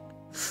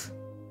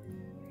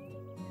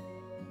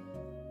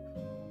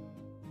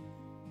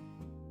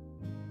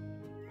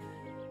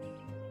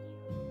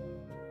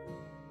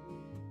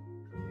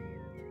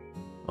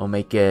 We'll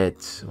make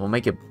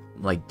it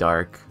like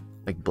dark,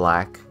 like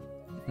black.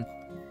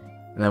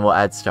 And then we'll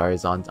add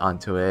stars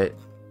onto it.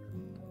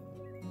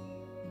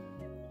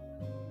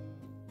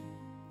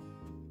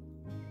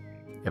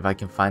 If I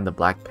can find the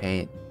black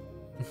paint.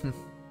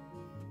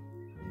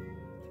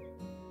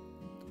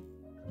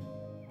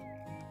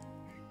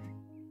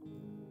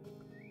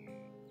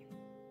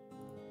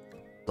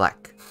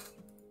 Black.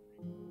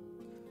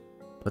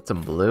 Put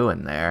some blue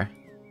in there.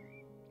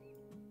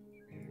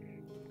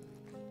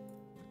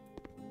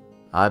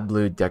 Odd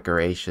blue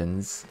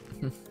decorations.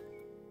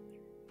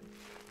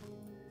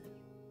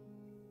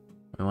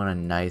 I want a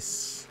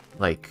nice,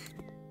 like...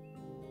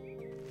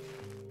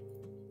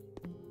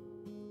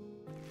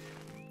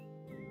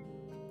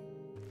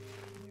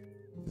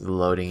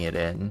 Loading it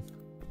in.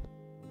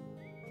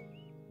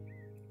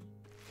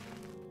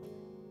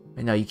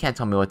 I know, you can't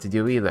tell me what to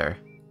do either.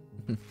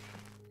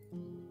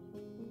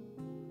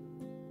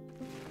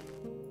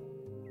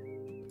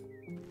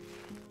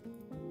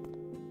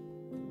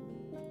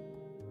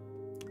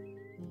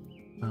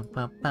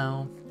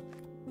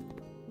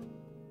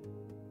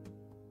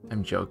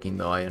 I'm joking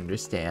though, I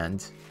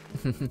understand.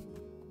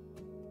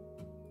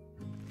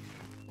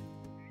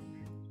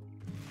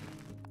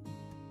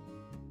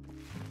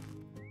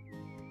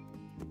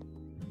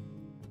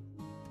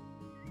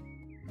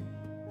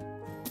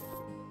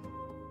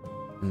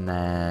 And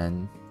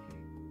then...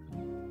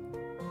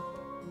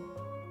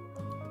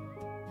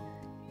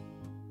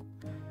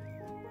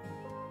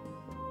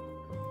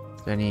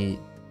 is there any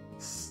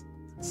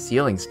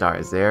ceiling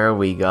stars? There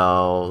we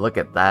go. Look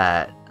at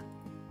that.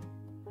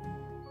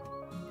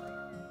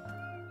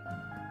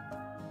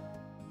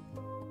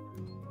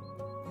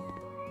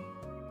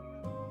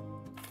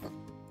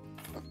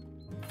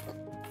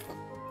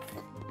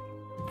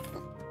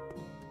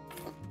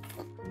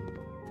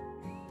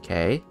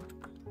 Okay.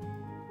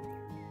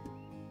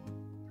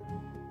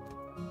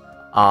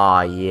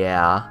 Aw,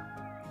 yeah.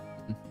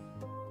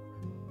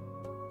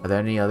 Are there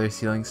any other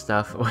ceiling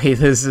stuff? Wait,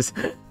 this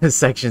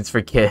section's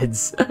for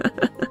kids.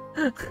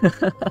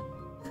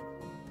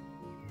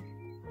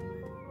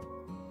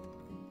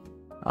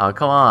 Oh,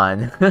 come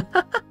on.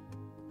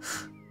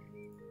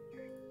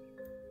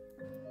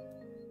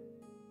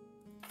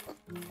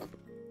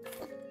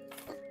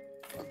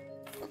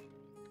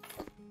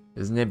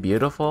 Isn't it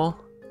beautiful?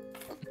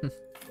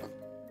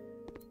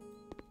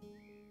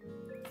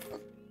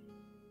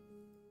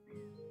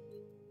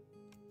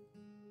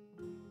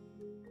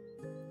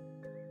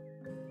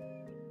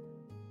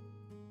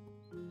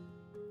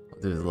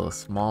 There's little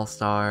small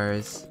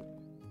stars.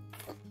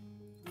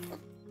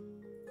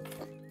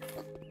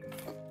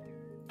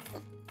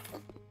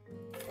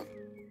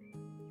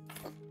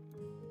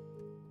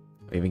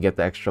 We even get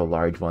the extra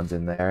large ones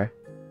in there.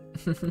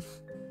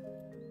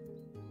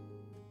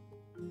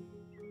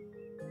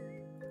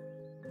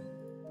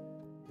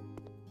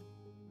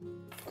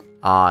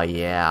 Ah,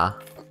 yeah.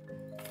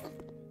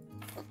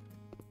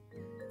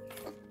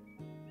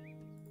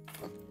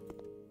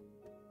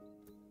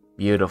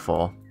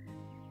 Beautiful.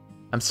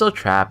 I'm still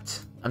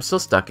trapped. I'm still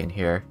stuck in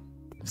here.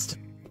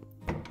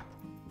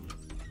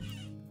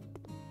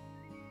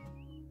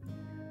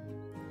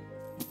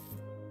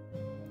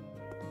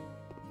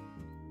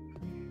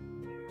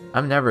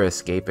 I'm never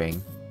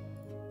escaping.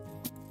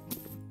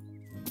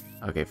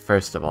 Okay,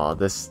 first of all,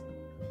 this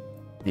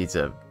needs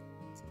a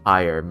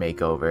tire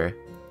makeover.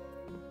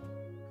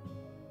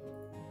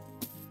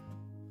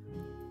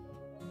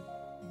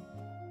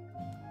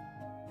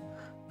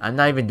 I'm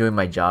not even doing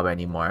my job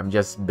anymore. I'm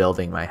just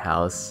building my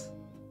house.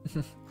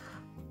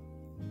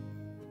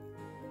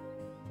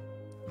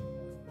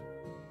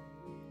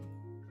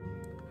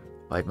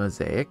 White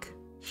mosaic?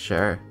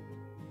 Sure.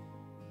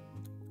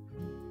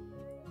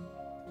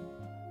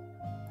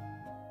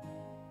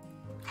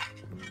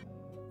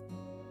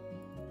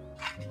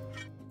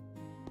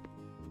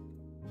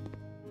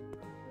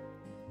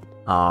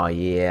 Oh,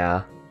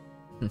 yeah.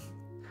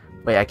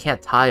 Wait, I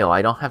can't tile.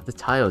 I don't have the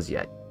tiles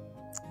yet.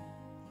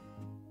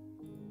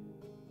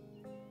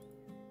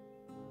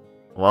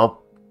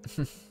 Well.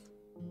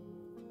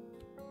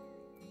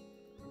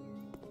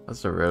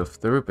 What's the roof?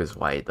 The roof is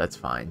white. That's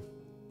fine.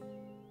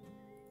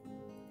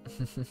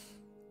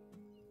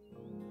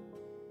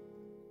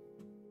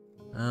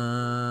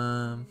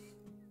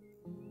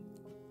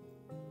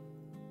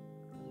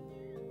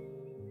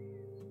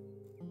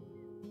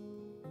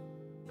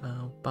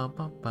 Bow, bow,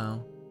 bow,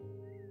 bow.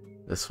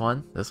 This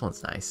one? This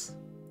one's nice.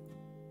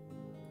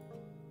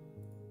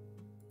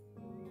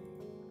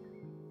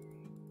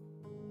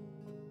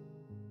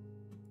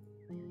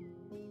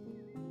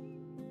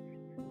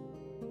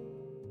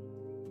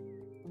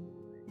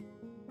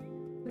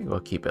 I think we'll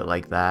keep it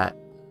like that.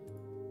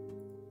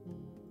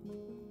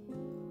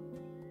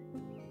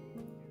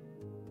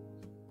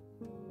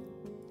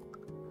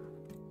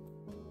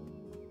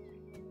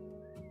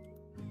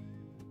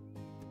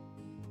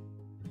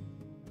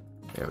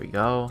 There we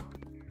go.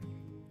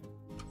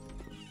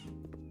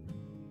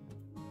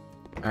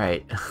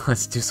 Alright,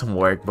 let's do some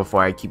work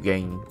before I keep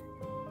doing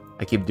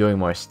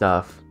more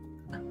stuff.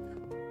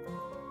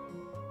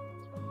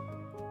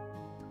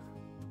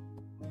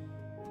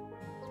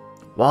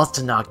 Walls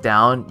to knock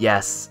down,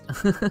 yes.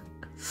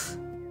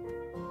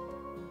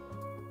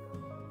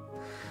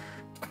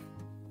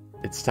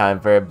 It's time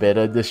for a bit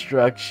of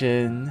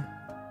destruction.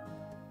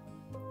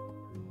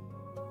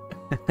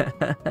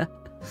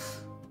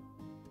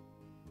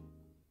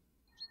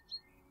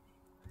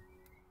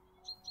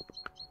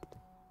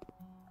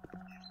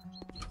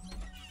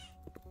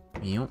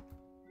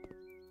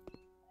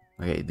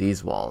 Okay,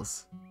 these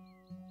walls.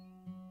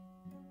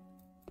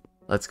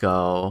 Let's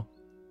go.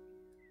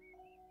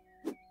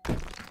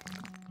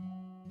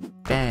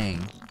 Bang.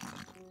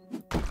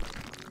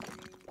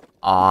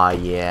 Aw,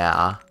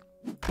 yeah.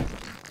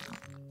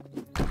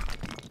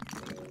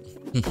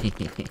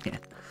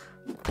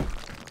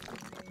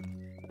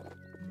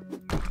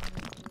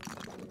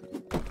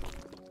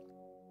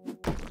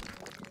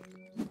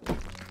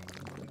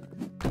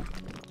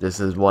 This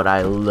is what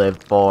I live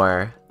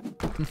for.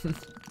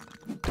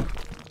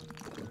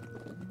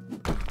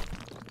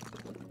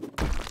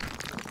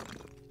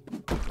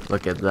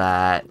 Look at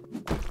that.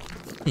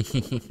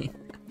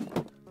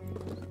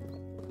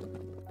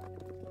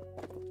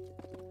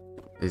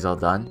 These all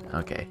done?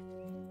 Okay.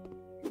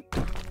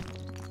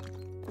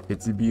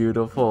 It's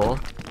beautiful.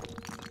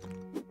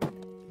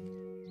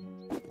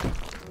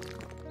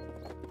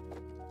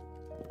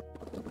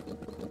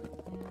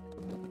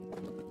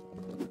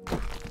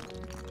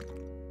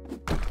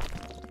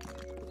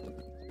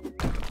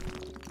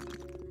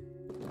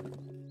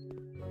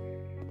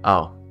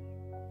 Oh.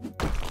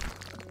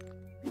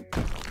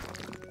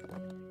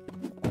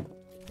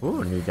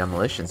 Ooh, new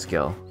demolition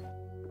skill.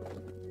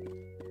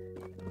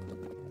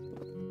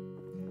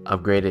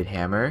 Upgraded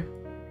hammer.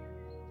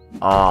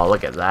 Oh,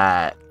 look at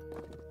that.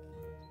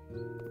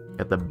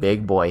 Got the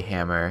big boy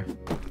hammer.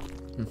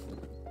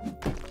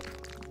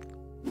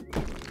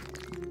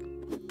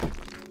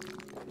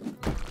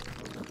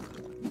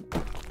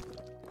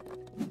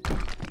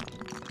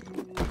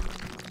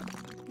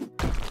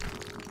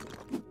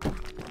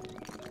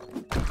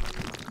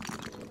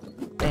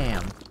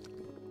 Bam.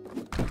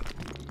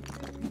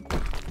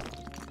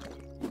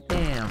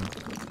 Bam.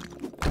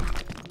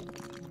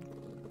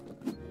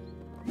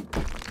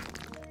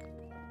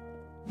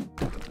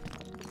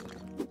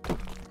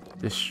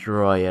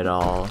 Destroy it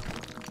all.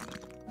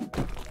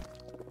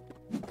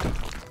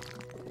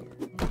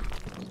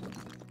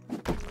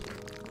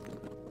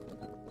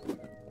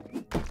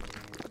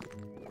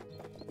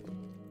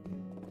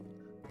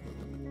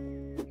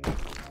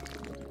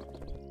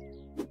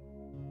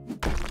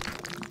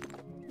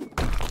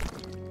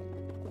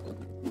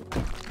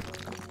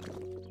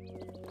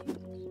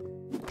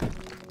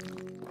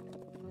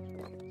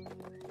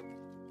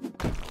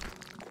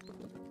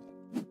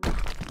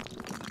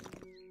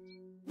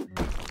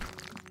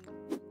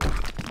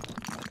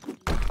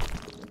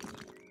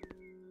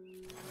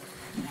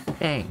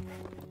 Dang.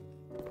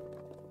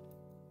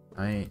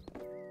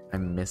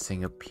 I'm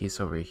missing a piece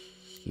over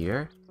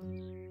here?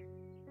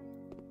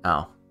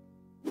 Oh.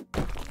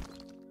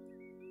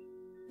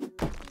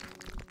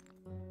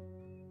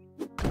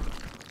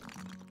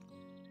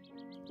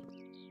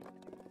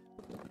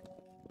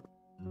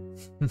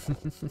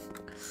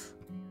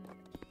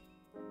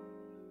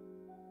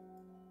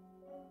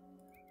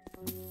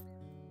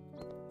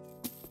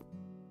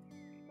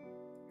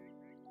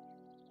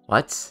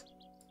 What?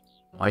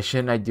 Why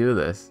shouldn't I do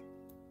this?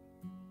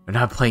 We're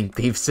not playing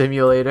Thief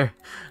Simulator?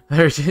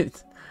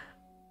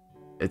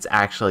 It's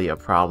actually a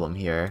problem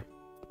here.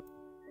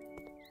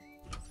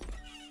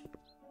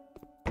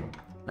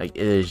 Like,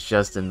 it is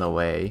just in the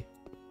way.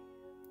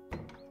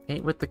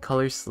 Paint with the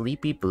color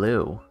Sleepy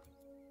Blue.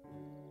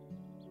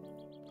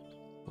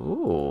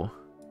 Ooh.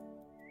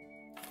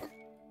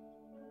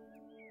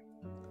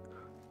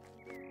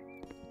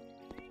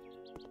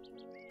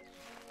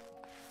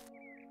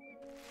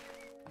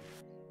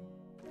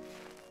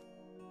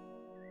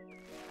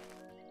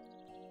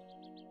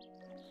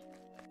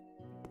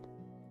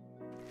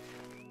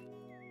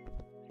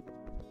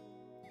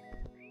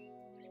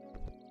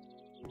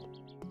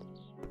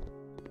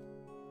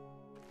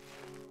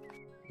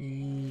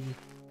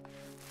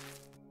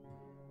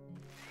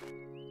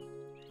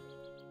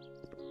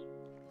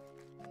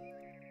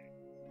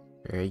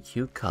 Very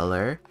cute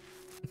color.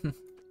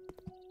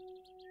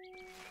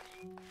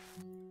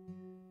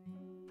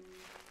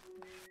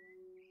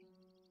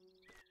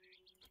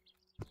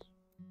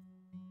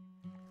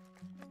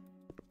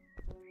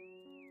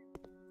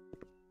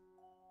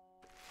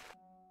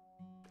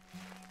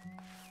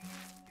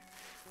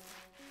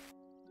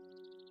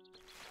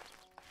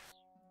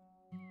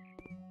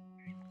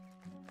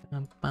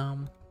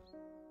 Bum.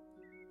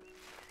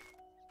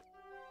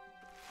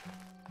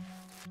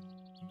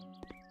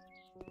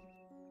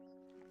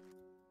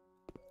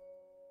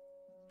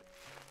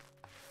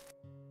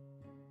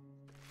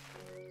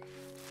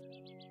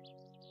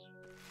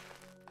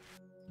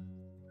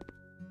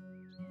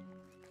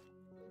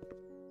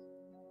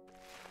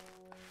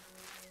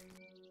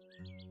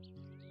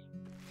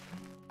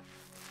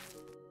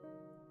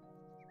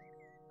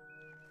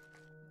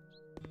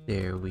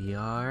 There we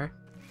are.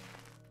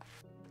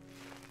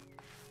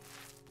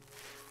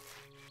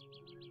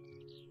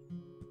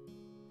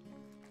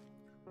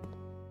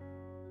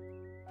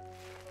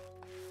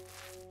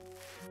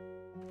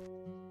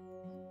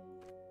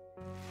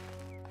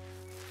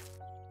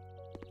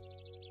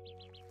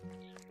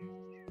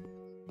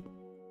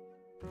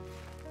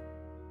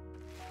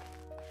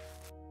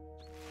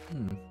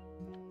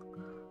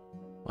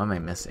 What am I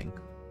missing?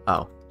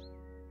 Oh.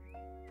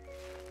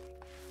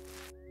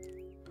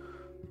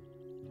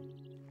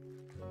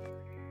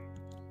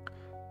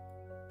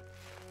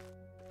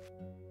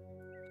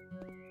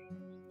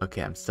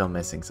 Okay, I'm still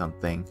missing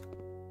something.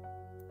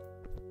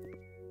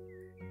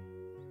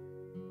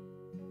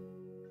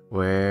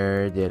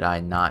 Where did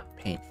I not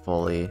paint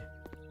fully?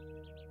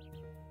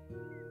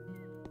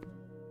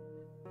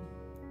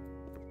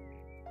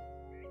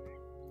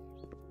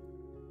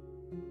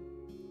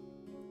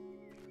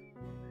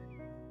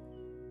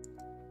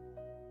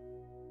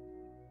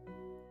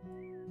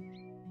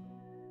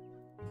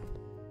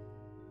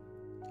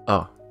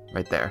 Oh,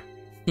 right there.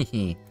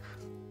 You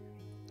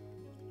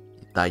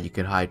thought you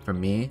could hide from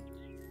me?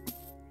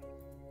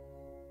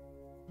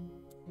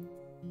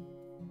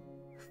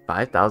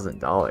 $5,000,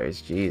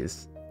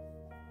 jeez.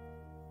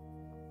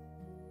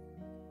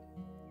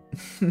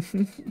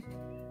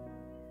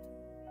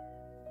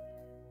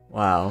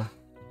 Wow.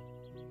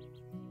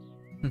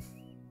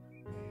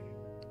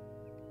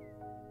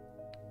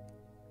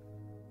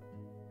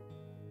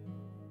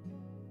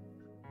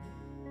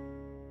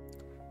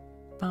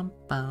 Bum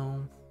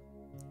bum.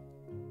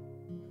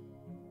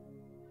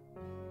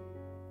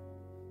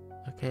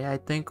 Okay, I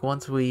think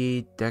once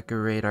we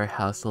decorate our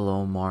house a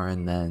little more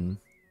and then...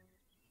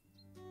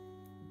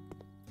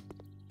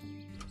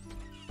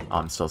 Oh,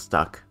 I'm still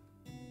stuck.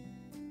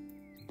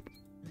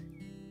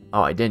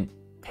 Oh, I didn't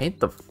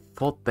paint the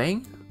full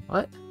thing?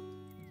 What?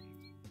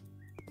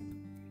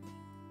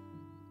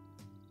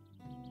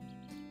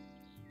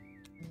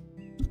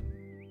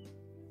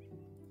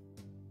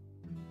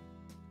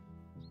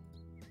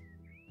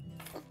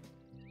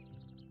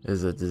 This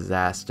is a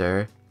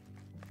disaster.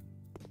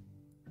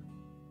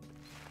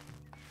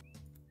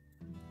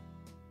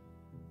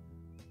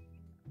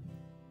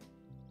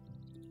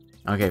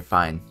 Okay,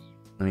 fine.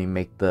 Let me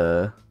make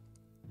the...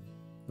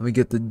 Let me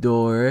get the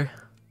door.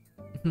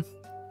 Do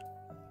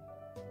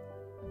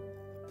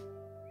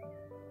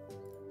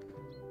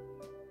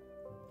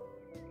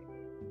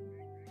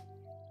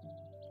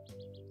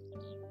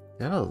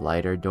you have a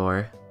lighter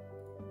door?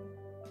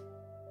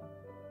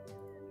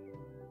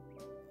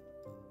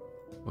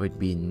 Would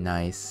be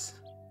nice.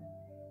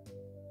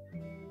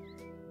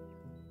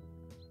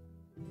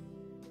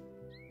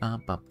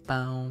 Bum, bum,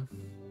 bum.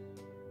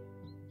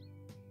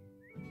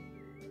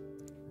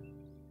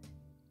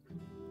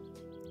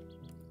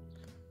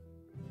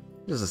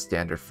 Just a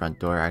standard front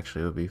door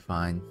actually would be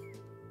fine.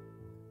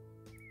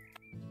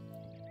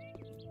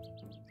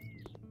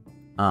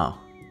 Oh.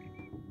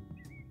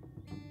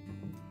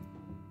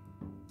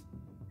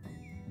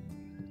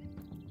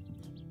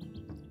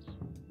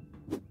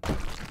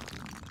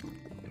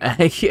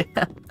 Yeah.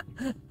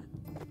 That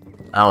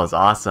was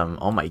awesome.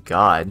 Oh my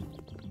god.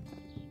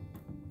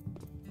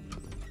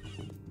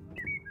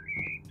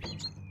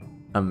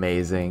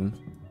 Amazing.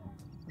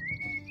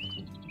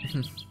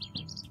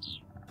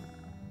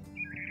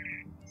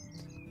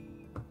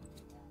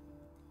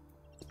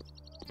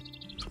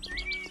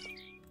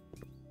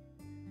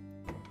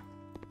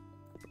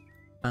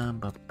 Bum,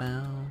 bum,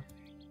 bum.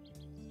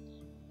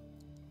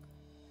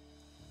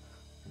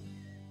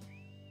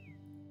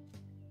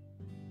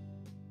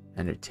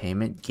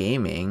 Entertainment,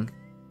 gaming.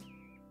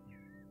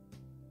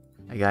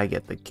 I gotta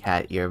get the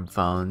cat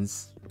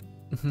earphones.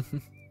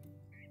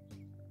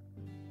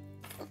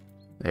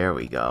 There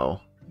we go.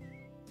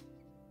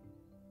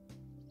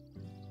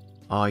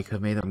 Oh, I could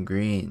have made them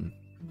green.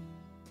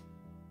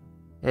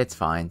 It's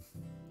fine.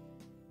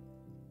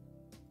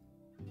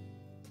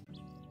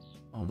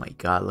 Oh my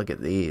god, look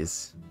at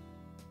these.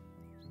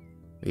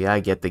 We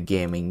gotta get the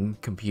gaming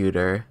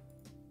computer.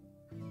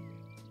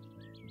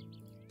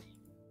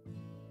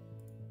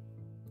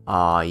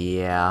 Oh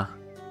yeah.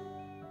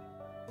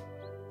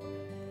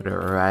 Put it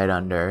right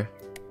under.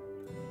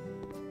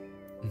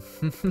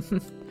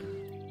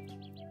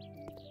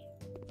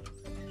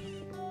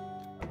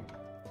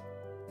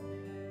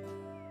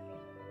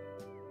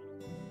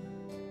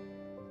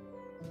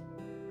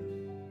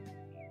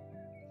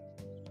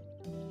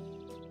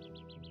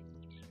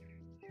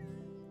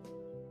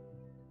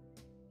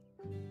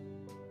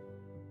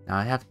 Now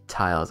I have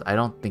tiles. I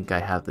don't think I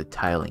have the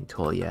tiling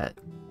tool yet.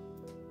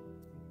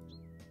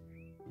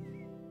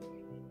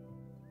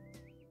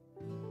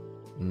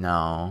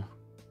 No.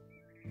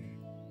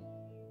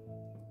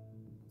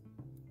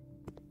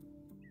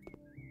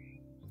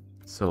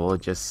 So we'll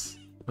just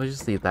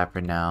leave that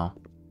for now.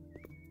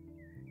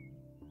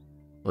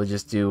 We'll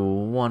just do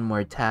one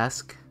more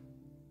task.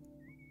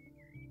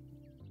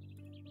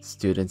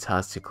 Student's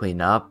house to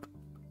clean up.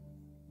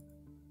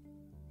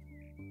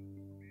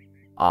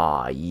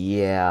 Aw,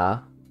 yeah.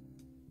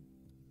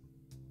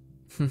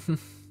 You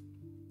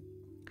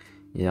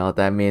know what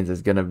that means?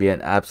 It's gonna be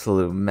an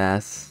absolute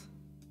mess.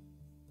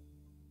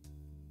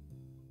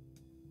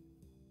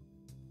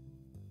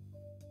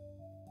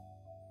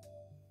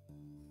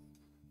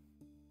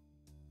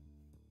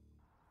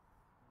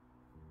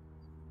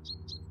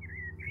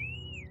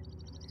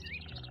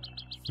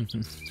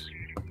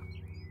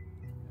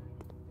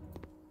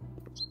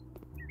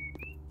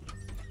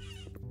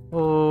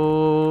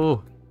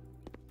 Oh.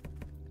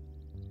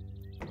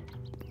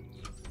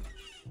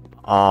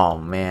 Oh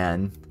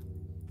man.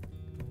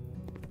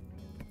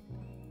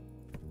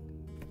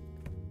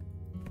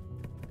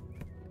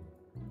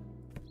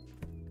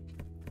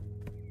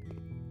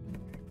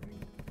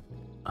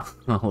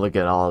 Look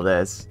at all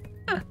this.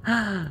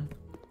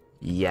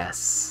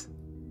 Yes.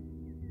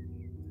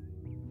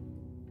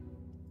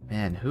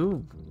 Man,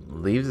 who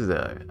leaves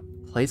a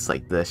place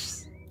like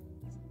this?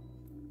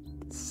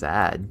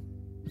 Sad.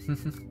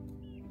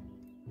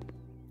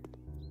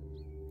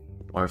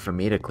 Or for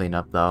me to clean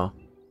up, though.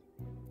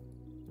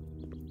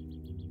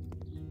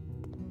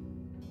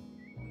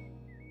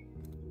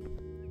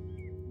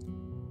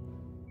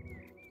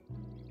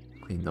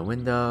 Clean the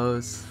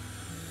windows.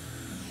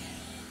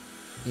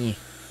 Eh.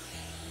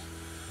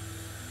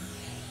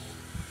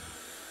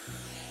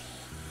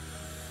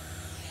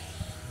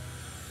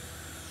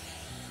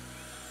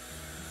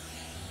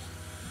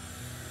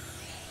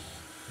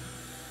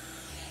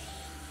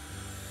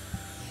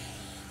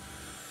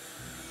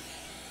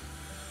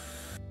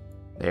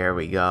 There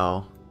we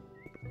go.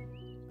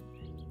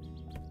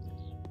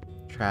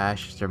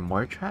 Trash. Is there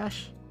more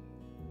trash?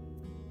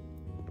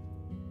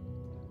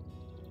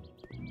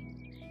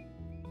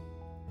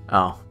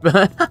 Oh.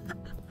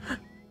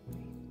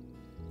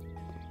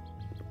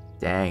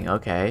 Dang,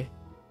 okay.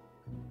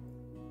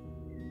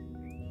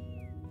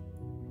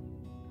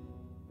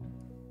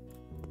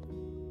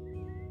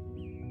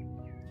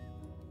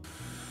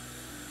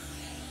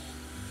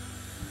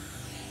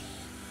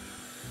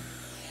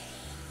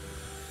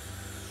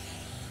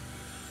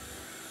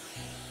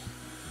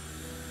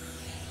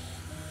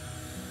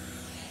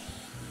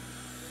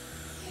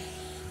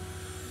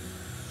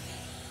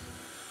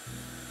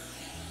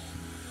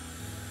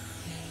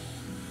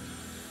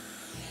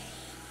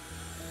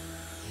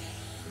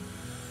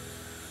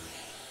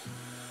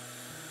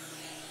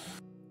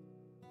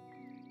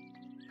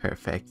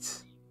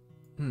 Perfect.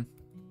 Okay,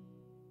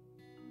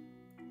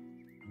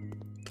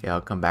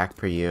 I'll come back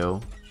for you.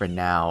 For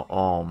now.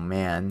 Oh,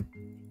 man.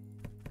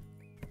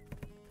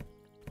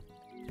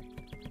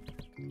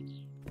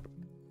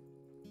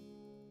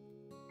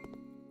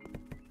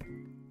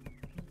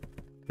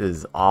 This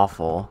is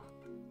awful.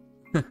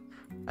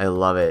 I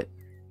love it.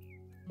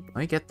 Let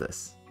me get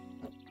this.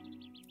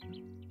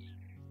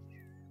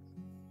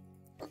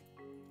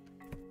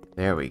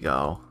 There we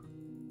go.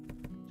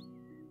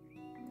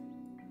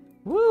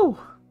 Woo!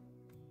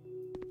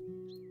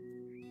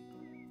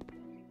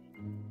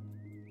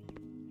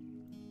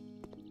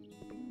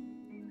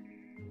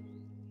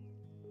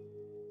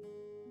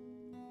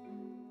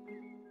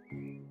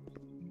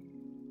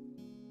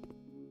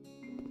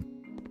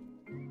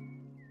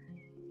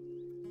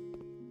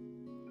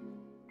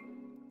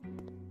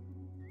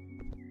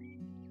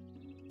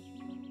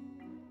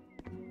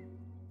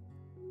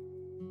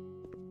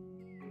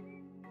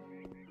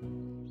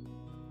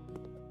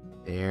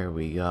 There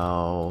we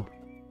go.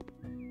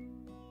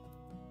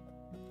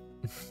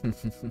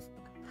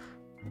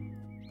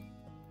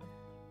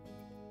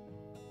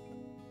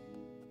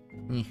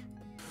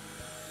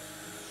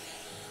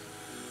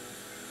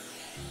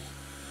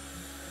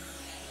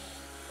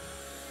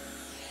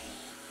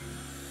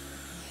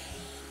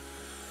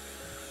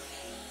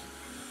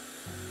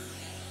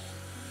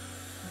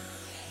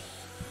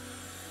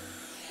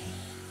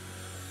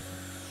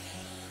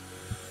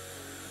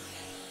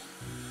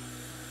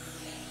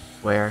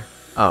 Where?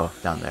 Oh,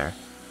 down there.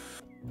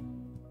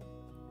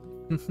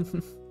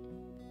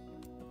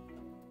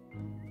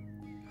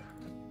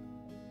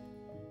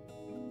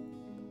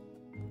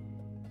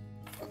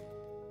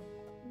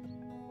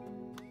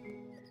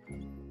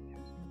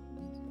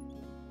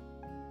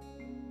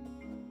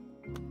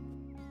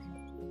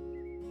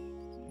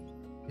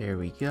 There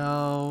we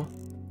go.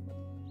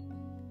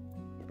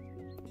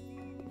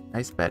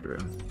 Nice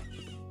bedroom.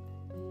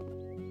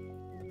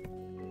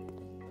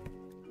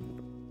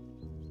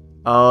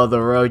 Oh, the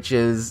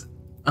roaches.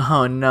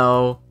 Oh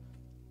no.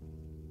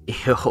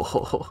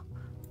 Ew.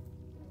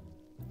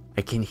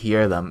 I can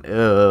hear them.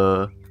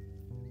 Ew.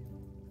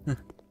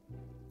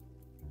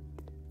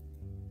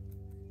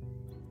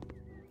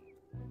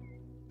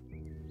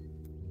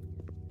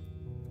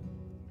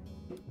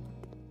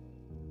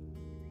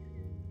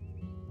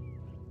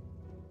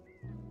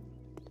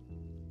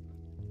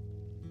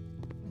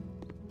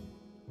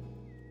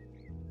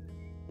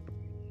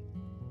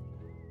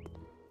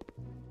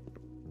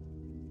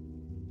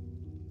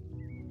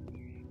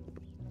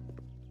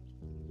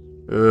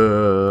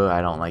 I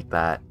don't like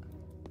that.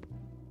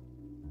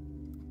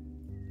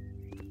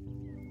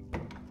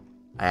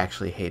 I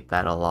actually hate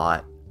that a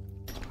lot.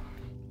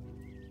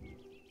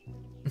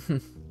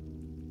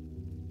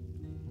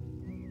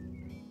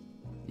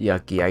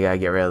 Yucky, I gotta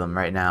get rid of them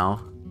right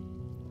now.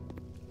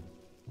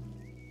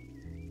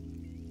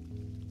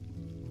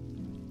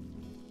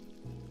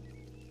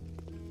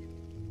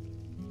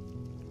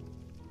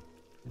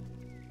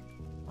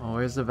 Oh,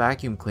 where's the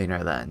vacuum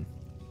cleaner then?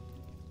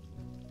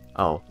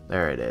 Oh,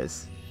 there it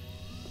is.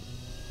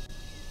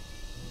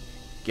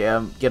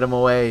 Get him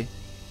away.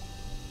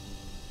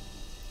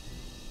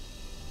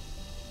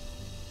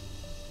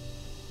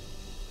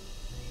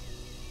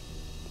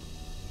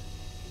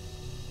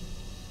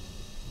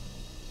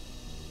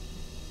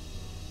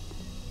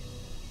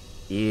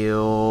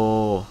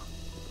 Ew.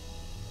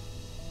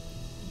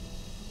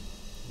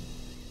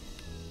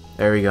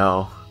 There we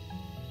go.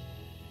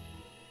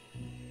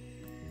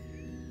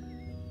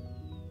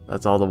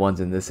 That's all the ones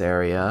in this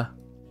area.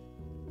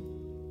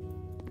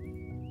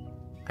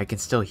 I can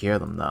still hear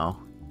them though.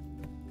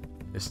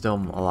 There's still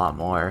a lot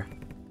more.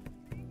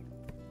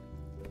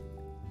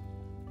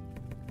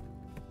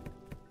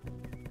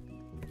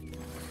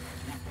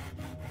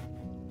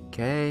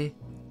 Okay.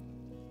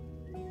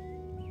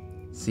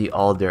 See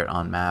all dirt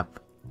on map.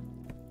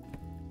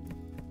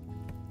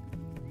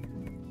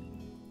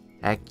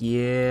 Heck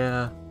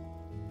yeah.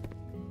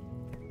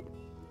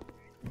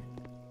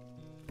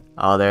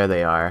 Oh, there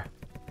they are.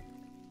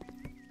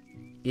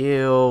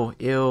 Ew,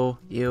 ew,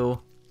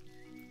 ew.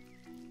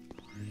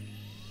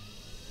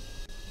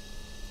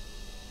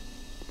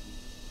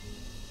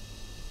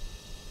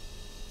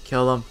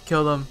 Kill them,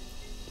 kill them.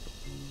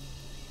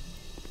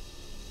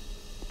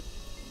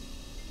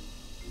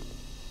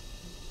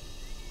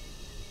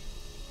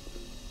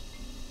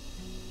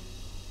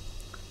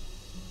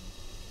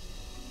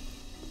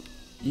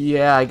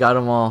 Yeah, I got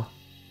them all.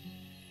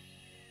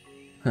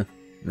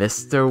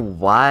 Mr.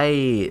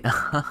 White.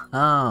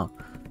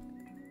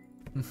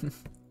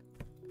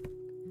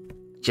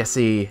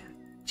 Jesse,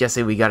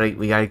 we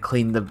gotta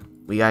clean the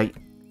we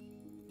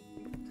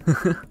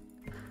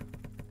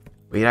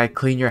gotta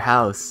clean your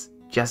house,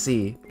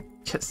 Jesse.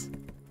 Just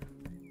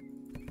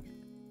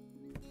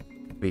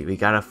we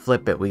gotta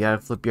flip it. We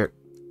gotta flip your.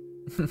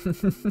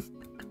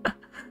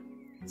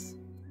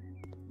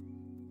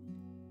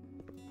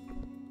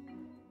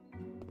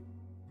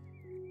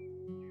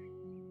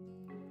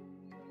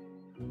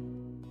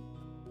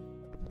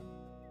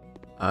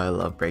 I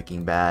love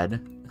Breaking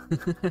Bad.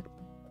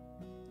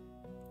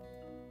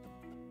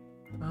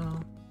 Oh.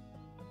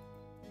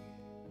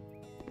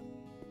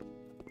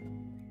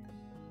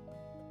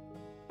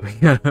 We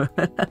gotta.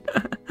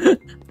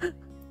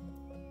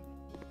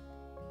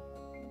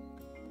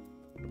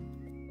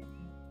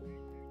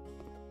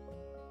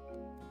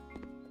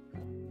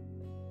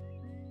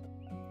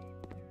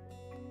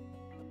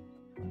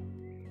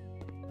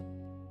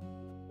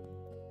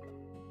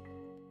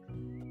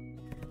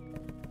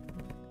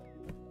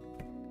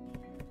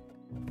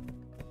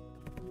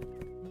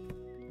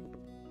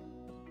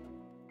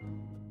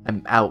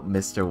 I'm out,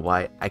 Mr.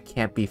 White. I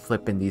can't be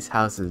flipping these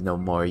houses no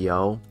more,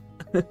 yo.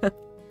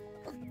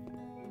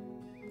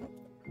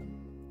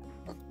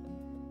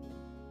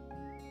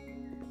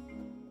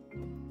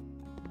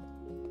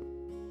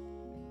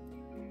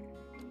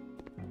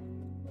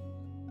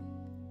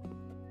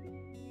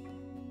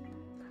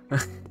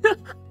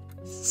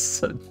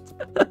 So...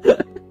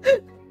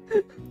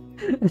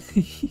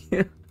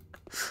 yeah.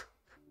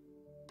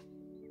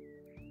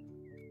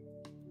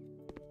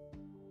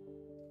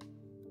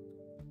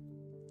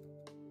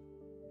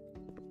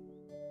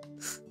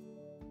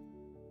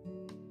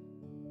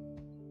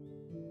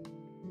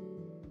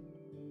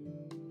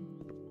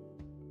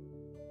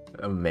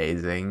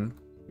 Amazing.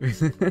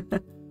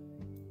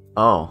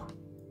 Oh.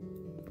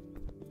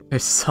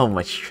 There's so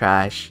much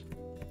trash.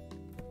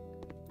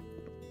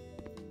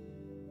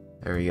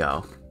 There we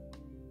go.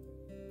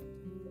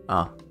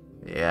 Oh,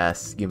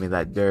 yes, give me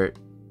that dirt.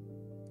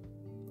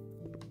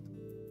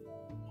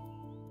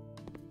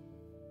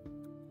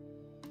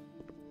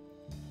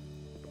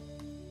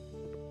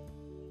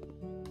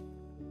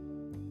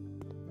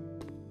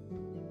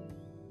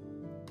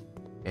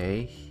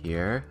 Okay,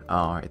 here.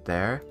 Oh, right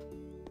there.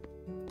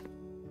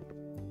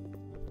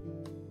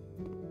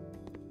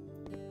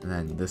 And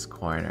then this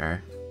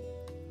corner.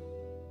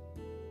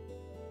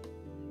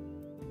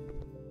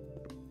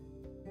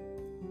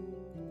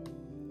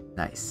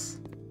 Nice.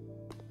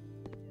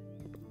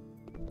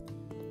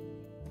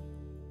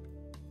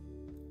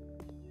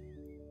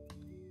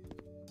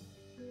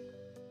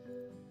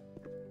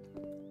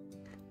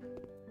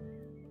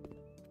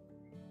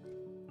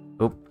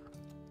 Oop.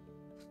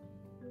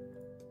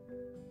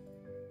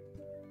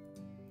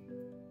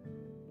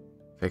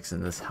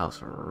 Fixing this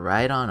house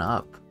right on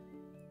up.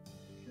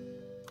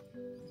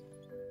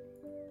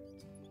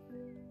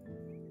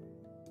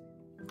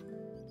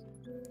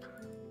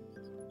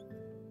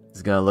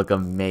 It's gonna look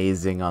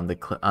amazing on the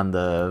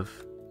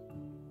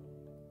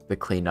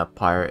cleanup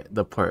part,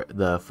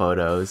 the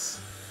photos.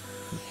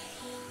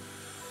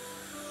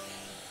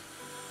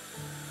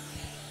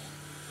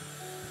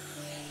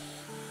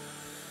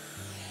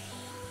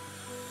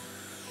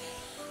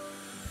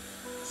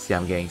 See,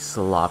 I'm getting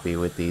sloppy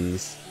with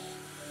these.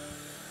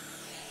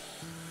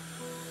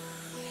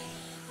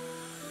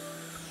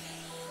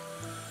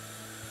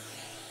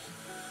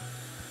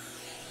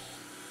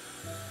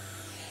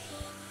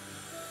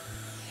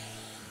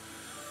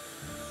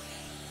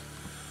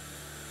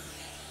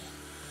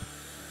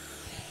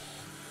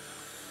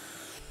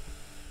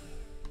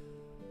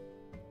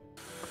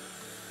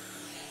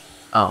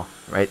 Oh,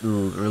 right,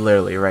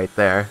 literally right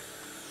there.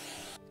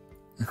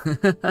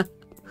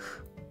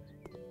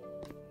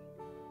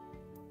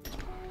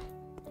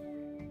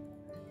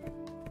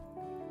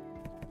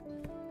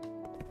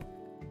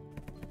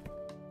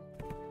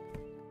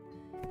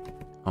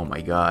 Oh my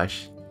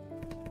gosh.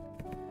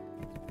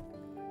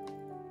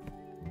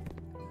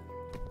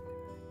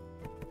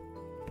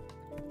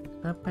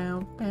 How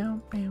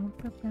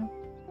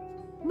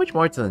much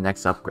more to the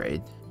next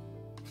upgrade?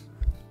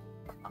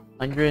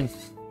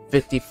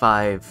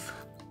 155.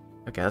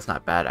 Okay, that's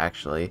not bad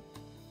actually.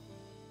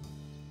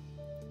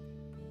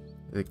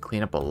 They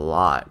clean up a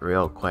lot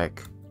real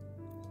quick.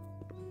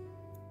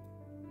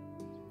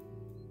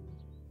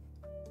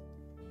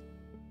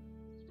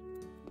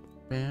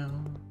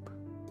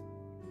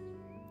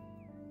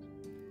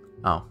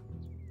 Oh.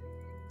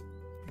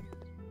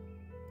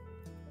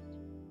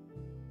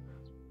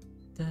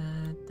 Da,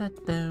 da,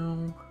 da.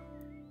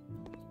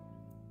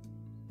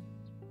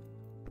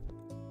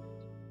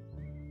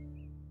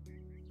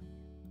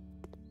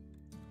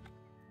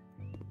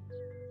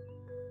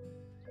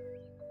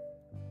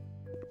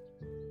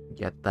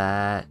 Get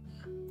that.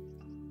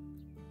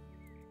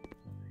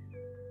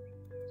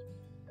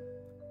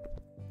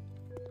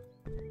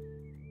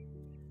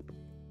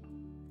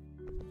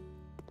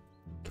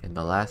 Okay,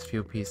 the last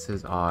few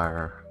pieces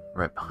are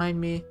right behind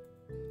me.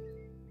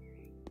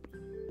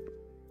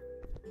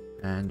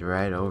 And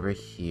right over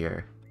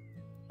here.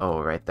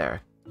 Oh, right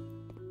there.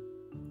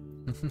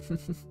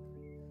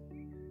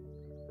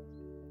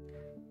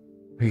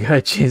 We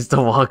gotta change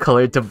the wall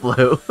color to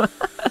blue.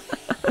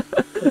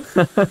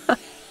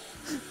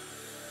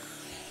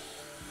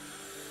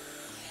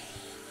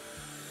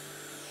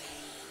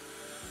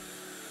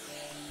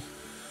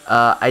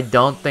 I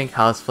don't think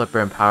House Flipper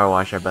and Power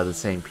Wash are by the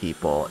same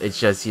people. It's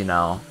just, you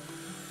know,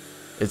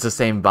 it's the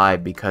same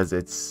vibe because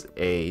it's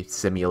a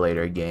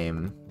simulator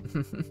game.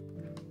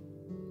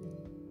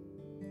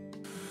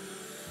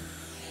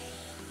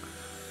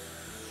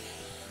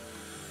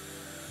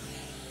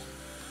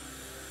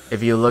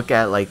 If you look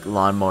at like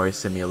Lawnmower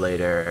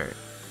Simulator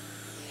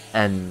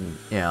and,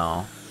 you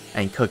know,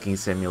 and Cooking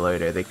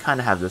Simulator, they kind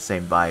of have the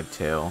same vibe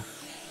too.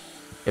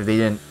 If they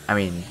didn't, I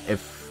mean,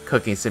 if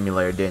Cooking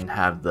Simulator didn't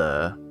have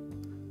the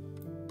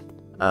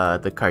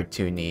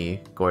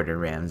cartoony Gordon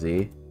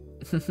Ramsay.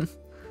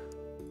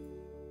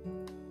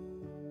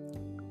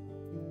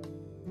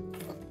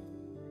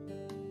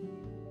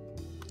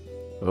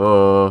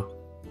 Oh,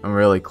 I'm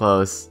really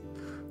close.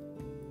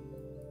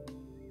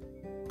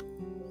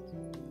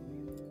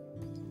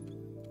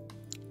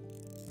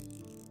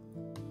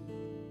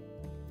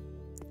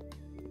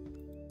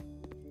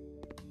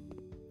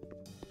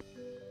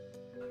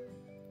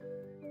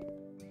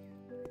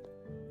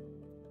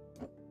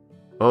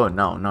 Oh,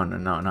 no,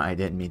 I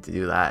didn't mean to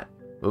do that.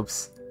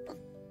 Oops.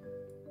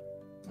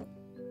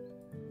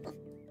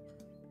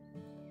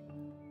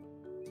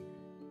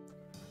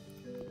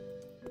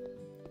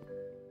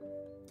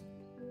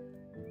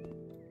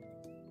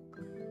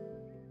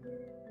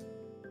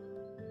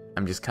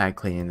 I'm just kind of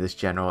cleaning this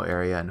general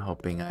area and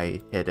hoping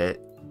I hit it.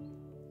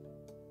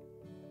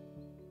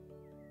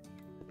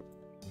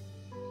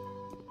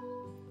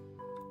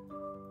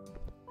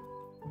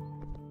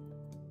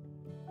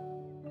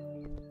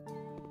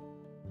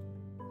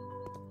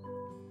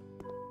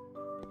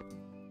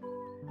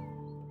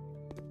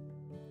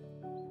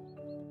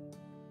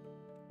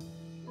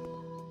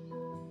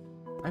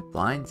 Am I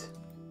blind?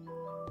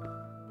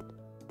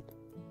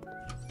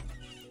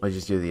 I'll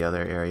just do the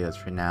other areas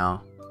for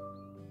now.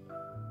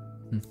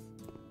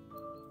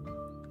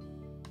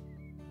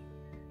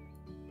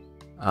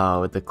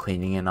 Oh, with the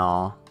cleaning and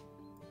all.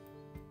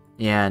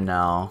 Yeah,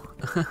 no.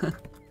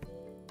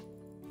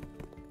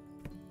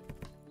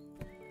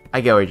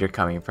 I get where you're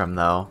coming from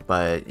though,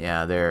 but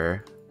yeah,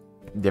 they're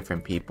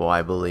different people,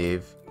 I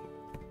believe.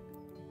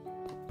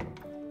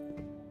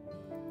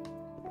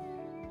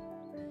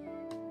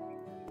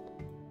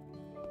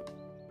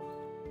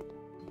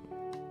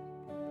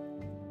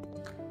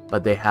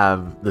 But they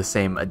have the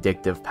same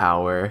addictive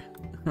power.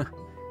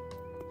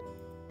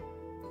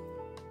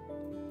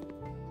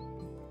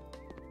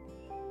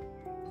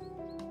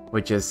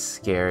 Which is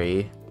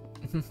scary.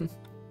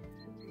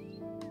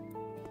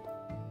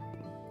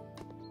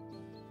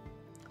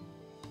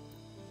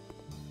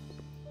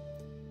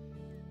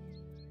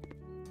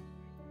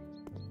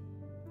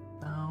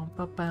 Bow,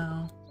 bow,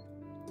 bow.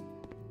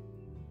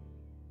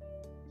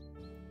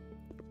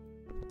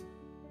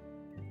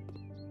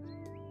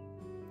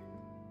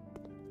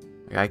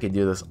 I could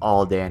do this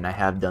all day, and I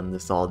have done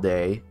this all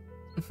day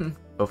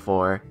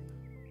before.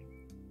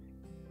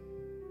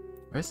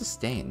 Where's the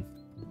stain?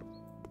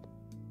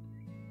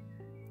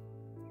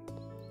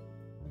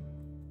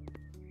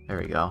 There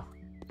we go.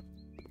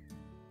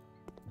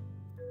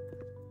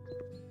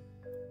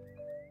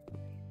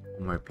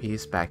 One more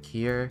piece back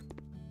here.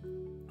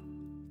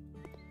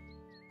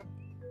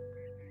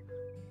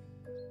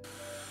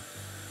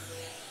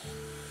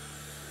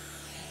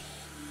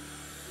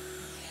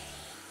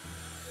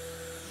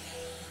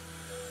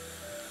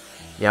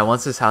 Yeah,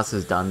 once this house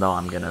is done though,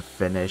 I'm gonna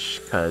finish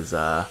because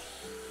I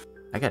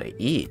gotta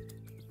eat.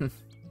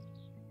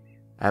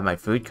 I have my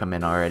food come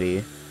in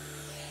already.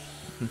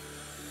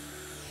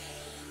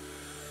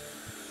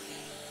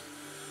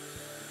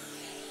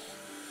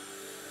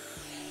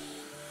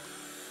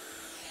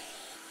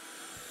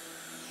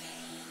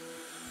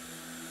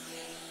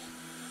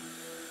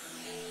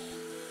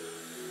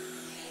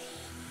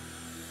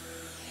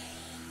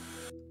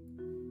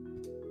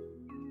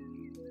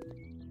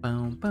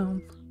 Boom,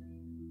 boom.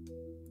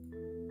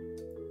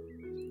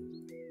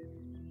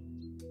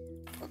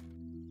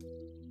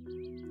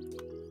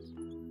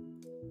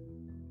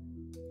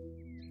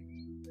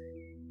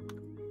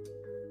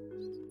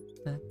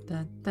 Dun,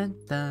 dun, dun,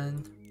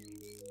 dun.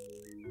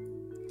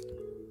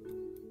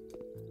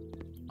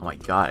 Oh my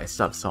god, I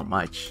stuffed so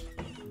much.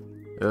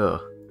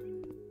 Ugh.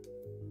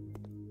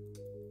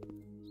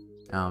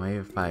 Now maybe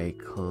if I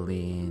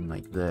clean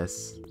like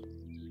this.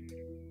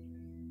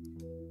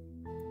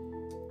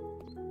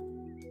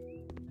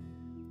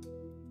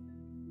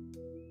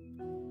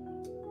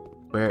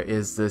 Where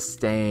is the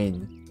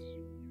stain?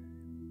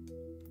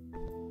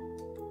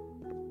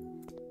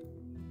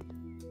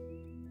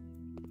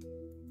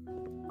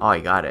 Oh, I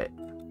got it.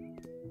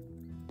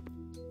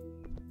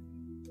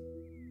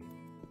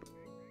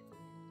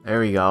 There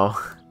we go.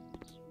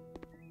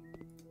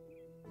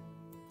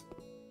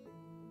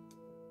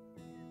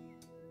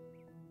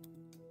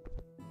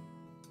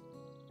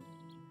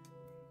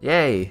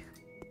 Yay!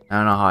 I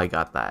don't know how I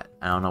got that.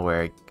 I don't know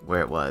where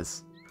it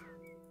was.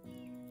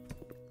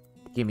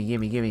 Gimme,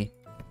 gimme, gimme.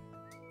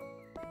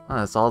 Oh,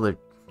 that's all the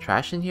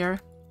trash in here?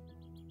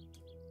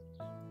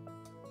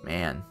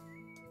 Man.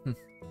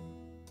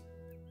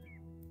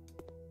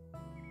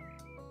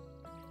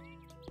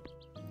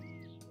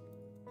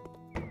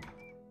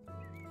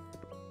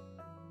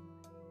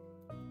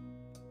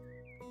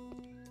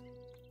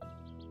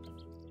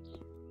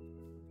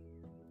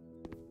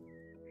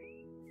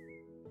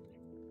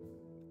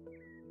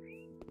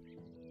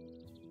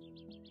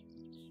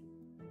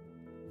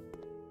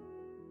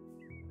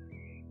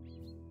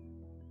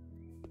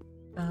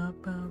 Bow,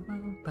 bow,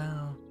 bow,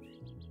 bow.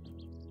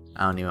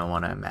 I don't even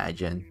want to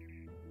imagine.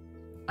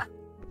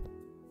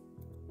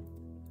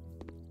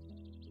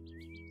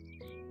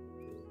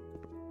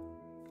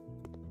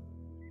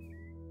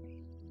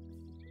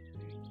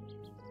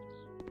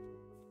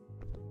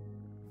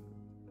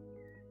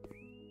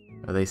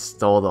 Oh, they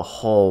stole the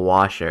whole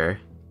washer.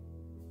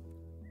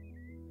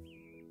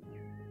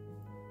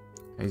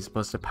 Are you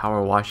supposed to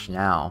power wash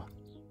now?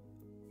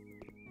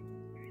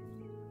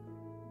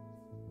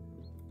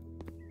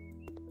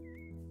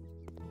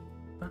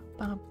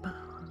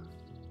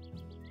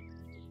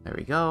 There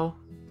we go.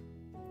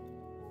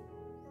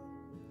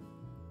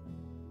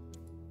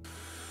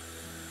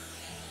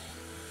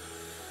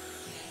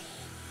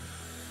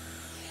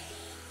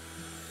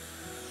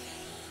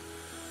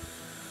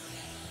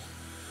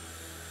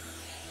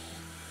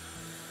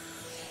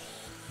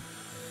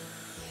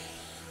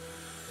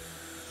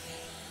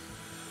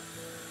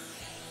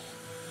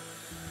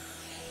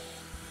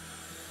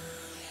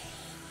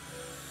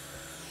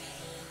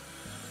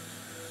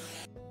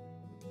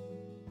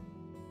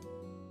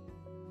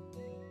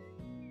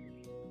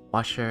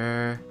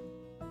 Washer.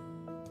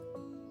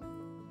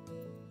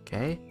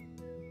 Okay.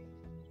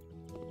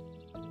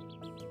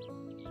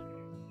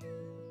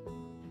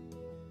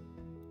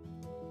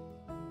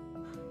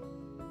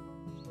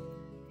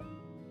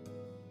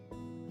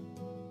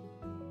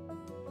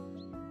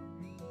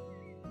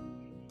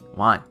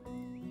 Come on.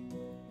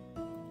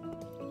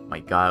 My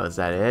God, was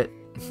that it?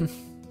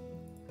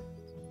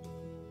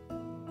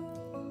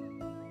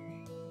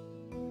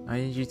 Why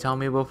didn't you tell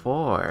me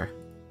before?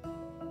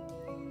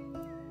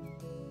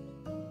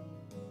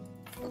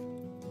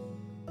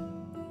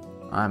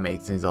 That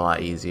makes things a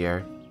lot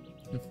easier.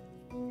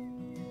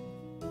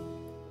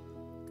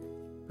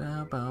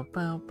 Bow, bow,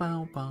 bow,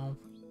 bow, bow.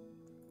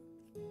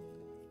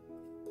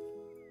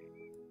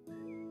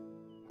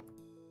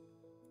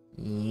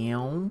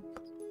 Yomp.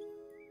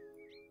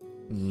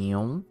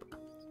 Yomp.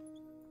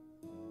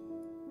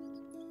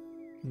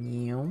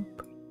 Yomp.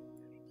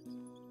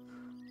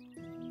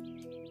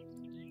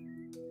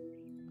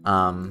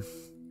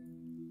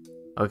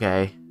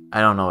 Okay.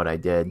 I don't know what I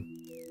did.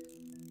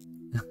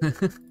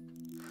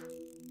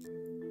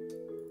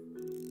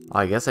 Oh,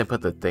 I guess I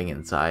put the thing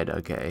inside.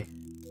 Okay.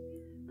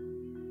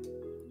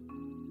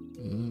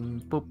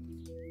 Boop.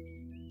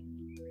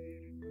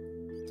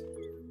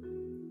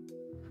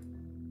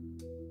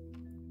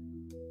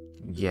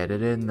 Get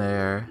it in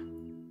there.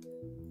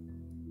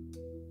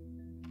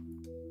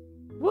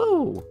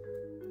 Woo!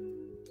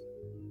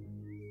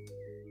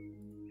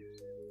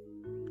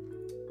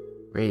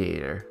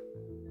 Radiator.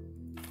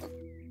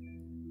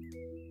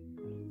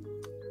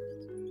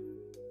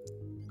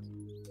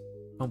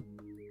 Oh.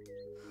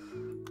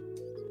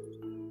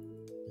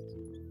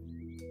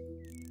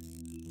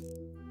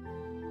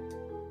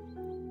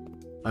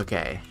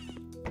 Okay.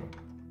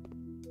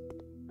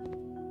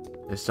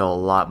 There's still a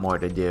lot more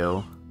to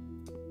do.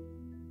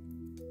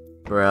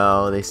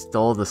 Bro, they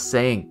stole the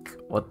sink.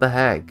 What the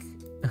heck?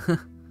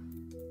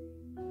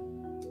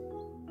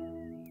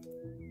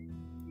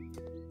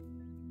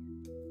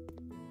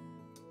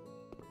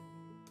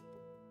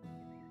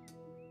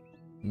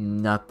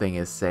 Nothing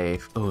is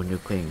safe. Oh, new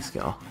cleaning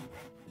skill.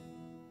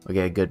 We'll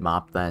get a good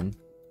mop then.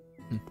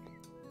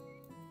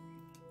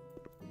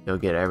 You'll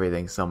get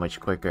everything so much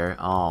quicker.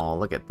 Oh,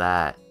 look at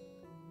that.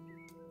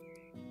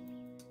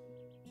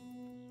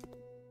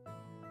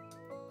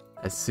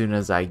 As soon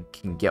as I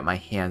can get my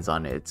hands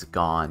on it, it's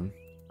gone.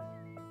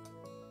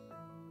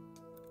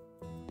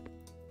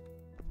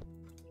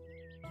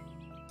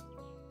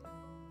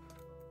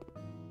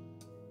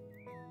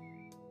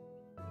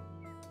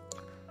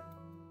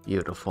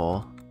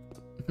 Beautiful.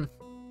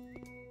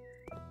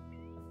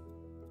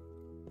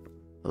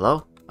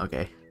 Hello?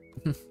 Okay.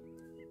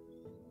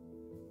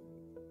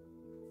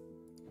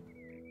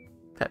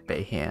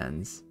 Pepe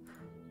hands.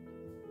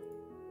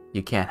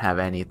 You can't have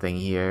anything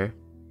here.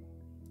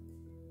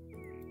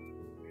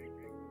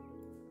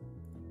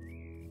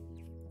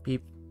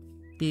 Beep,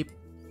 beep,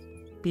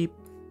 beep.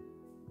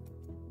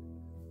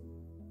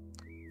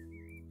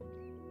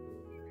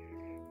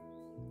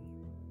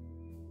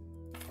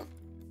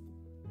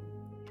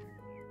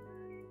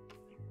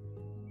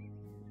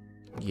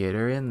 Get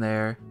her in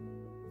there.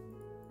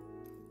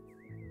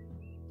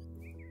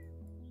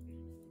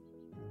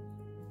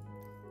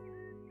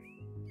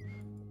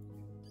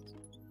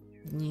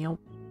 Nope.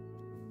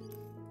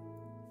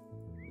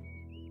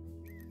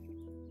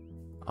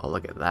 Oh,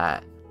 look at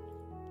that.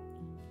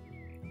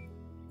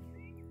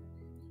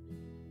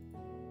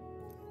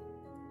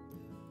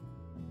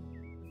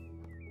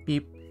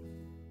 Beep.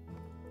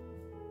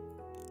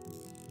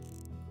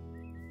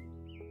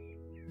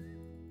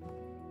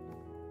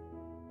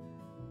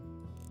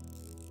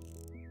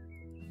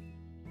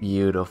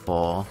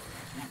 Beautiful.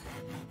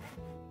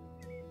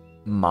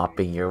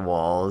 Mopping your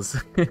walls.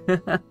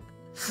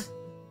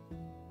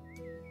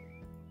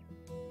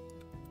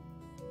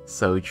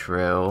 So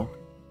true.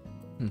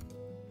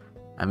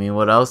 I mean,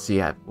 what else do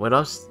you have? What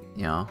else,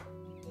 you know,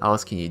 how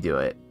else can you do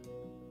it?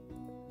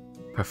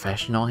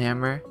 Professional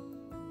hammer?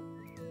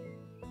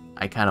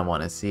 I kind of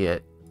want to see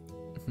it.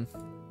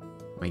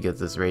 Let me get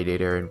this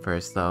radiator in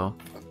first, though.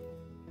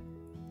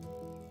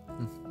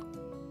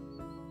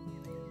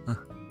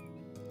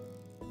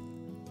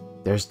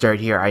 There's dirt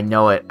here. I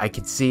know it. I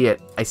can see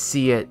it. I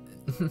see it.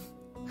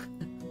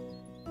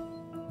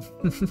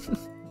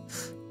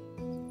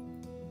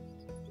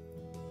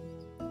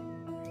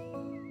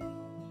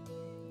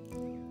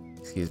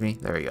 Excuse me.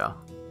 There we go.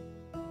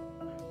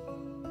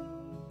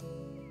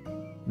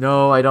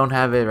 No, I don't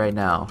have it right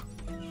now.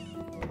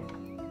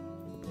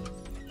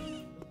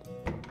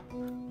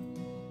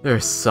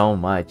 There's so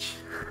much.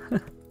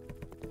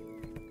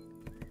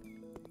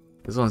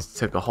 This one's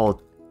took a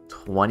whole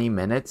 20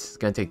 minutes. It's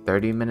gonna take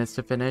 30 minutes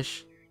to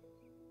finish.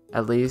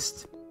 At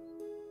least.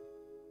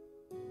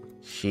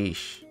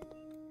 Sheesh.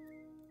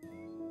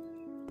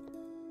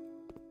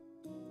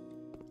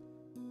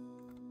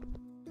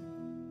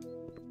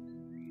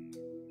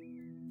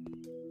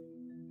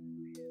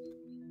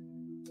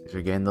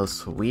 We're getting those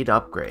sweet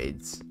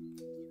upgrades.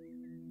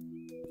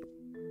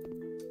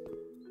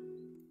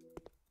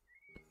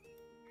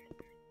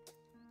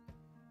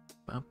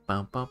 Bow,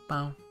 bow, bow,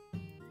 bow.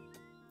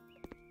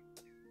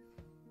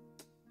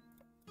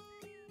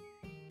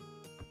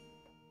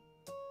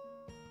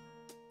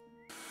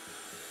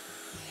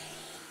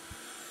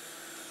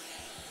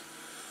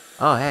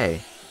 Oh,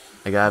 hey.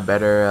 I got a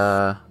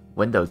better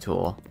window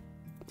tool.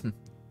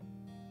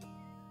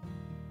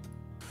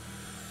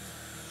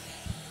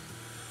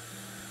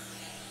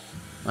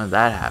 When did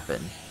that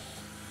happen?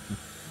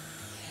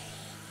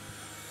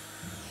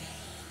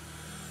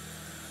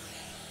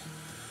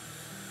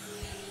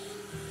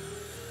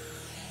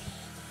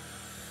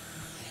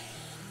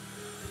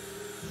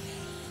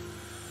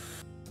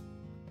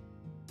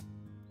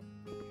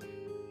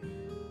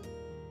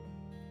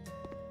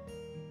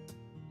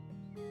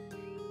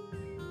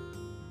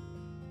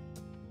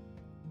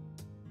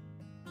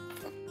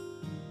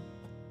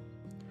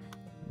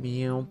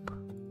 Meow.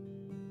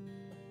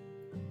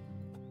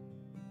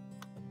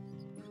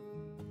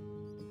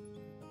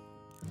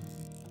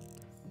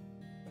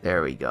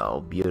 There we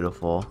go.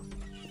 Beautiful.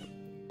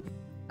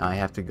 Now I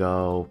have to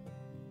go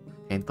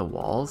paint the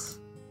walls.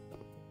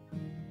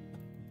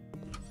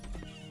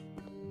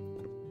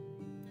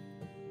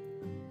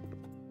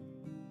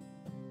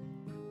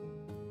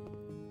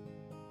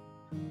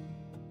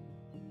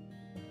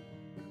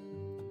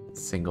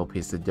 Single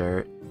piece of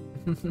dirt.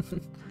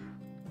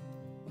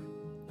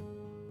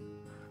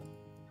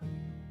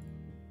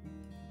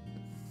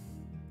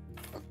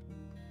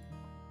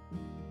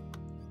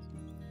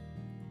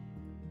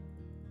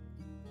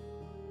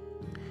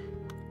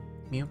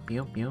 Meow,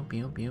 meow, meow,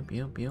 meow, meow,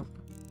 meow, meow.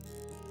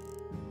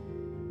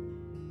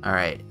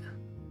 Alright.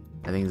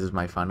 I think this is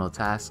my final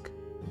task.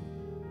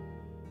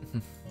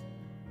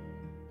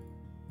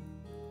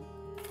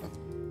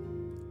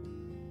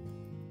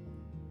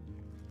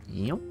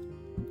 Yep.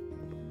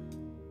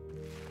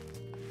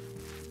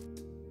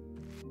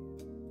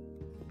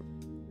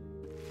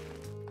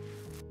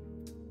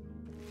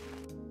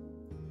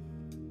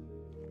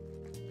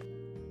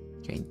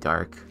 Getting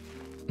dark.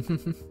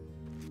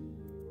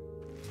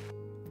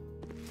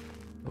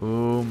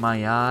 Oh,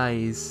 my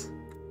eyes.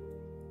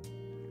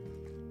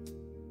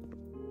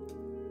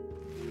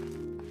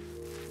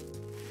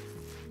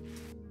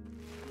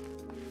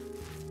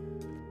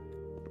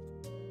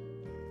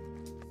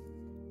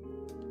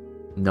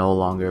 No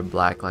longer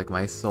black like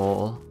my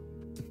soul.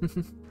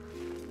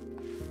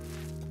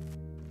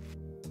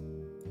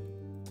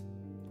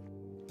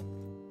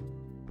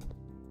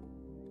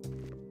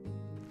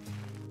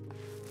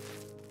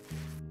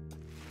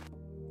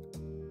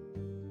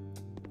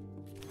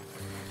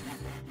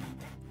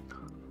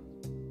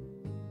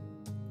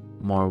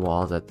 More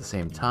walls at the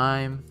same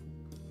time.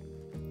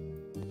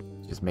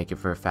 Just make it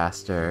for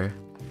faster.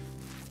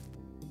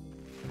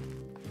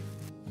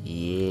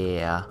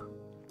 Yeah.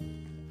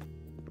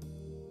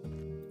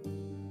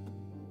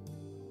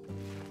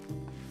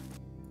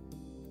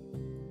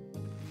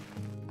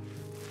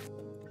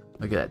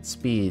 Look at that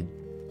speed.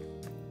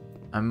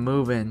 I'm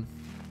moving.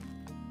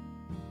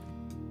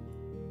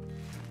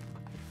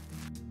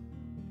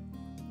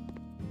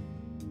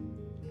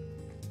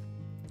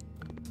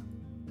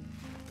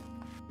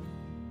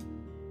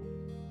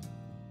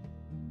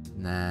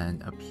 And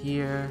then up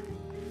here.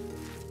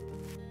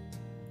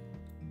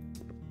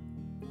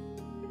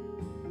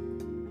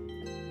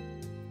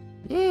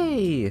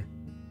 Yay!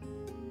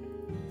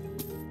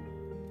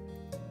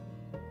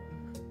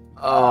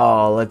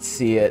 Oh, let's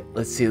see it.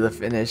 Let's see the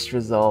finished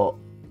result.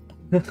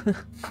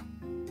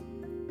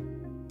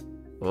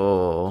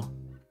 Oh.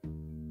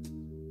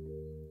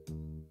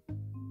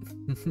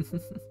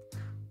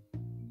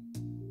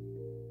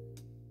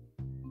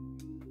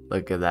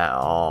 Look at that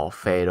all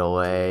fade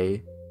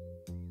away.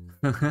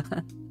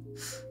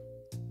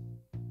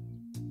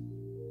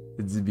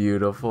 It's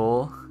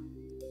beautiful.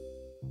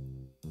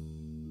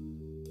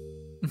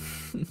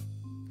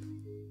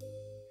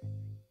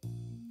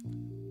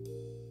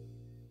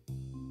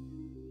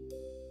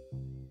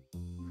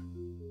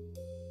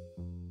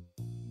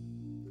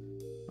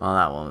 Well,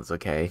 that one was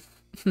okay.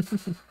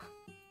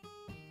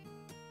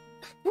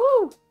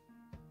 Woo!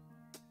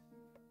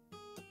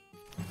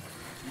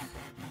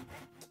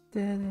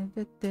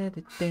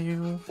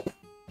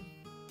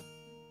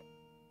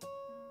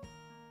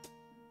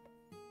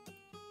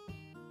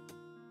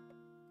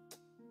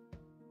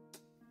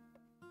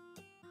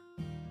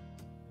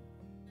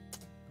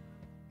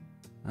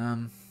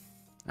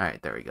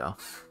 Alright, there we go.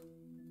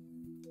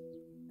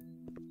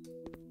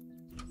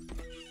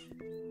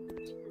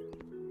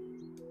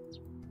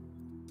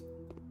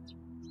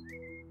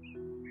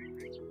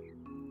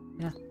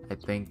 Yeah, I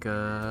think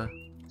I'll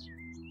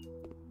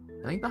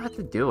have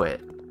to do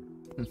it.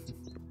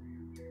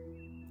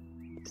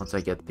 Once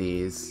I get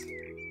these.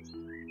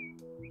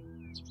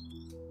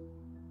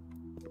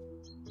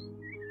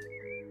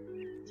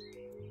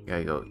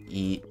 Gotta go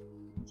eat.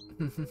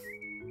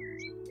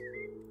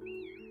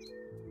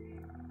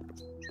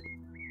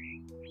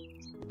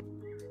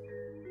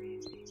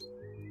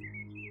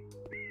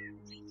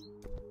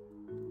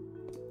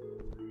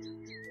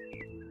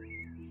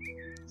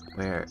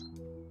 Where?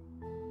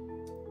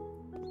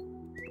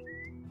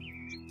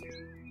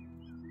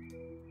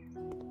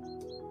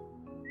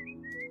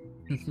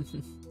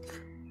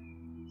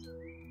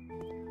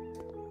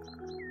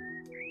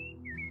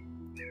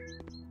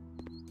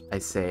 I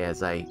say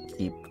as I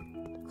keep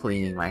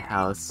cleaning my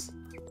house.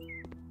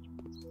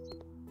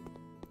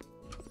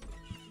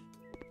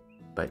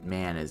 But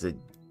man, is it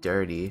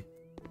dirty.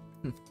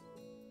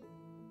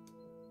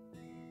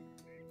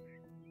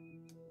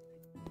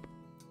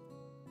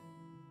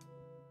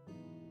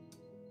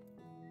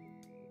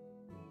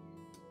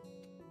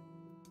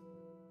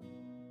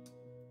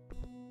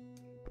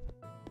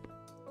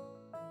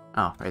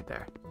 Oh, right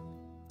there.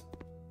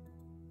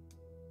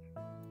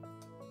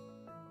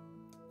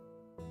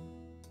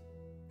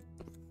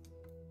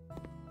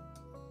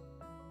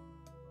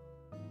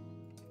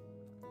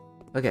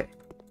 Okay.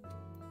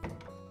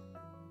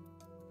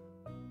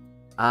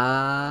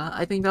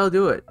 I think that'll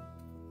do it.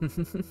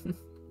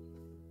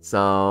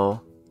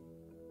 So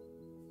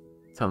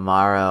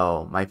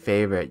tomorrow, my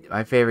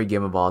favorite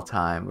game of all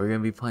time, we're gonna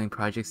be playing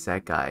Project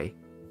Set Guy.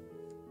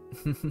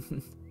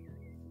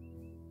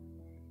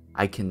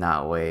 I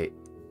cannot wait.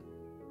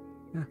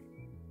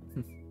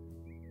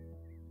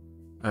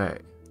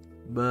 Alright,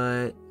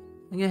 but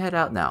I'm gonna head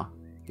out now,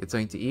 get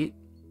something to eat,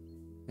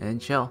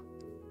 and chill.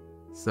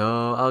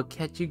 So I'll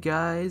catch you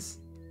guys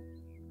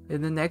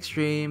in the next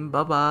stream.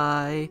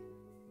 Bye-bye.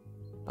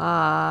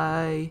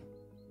 Bye.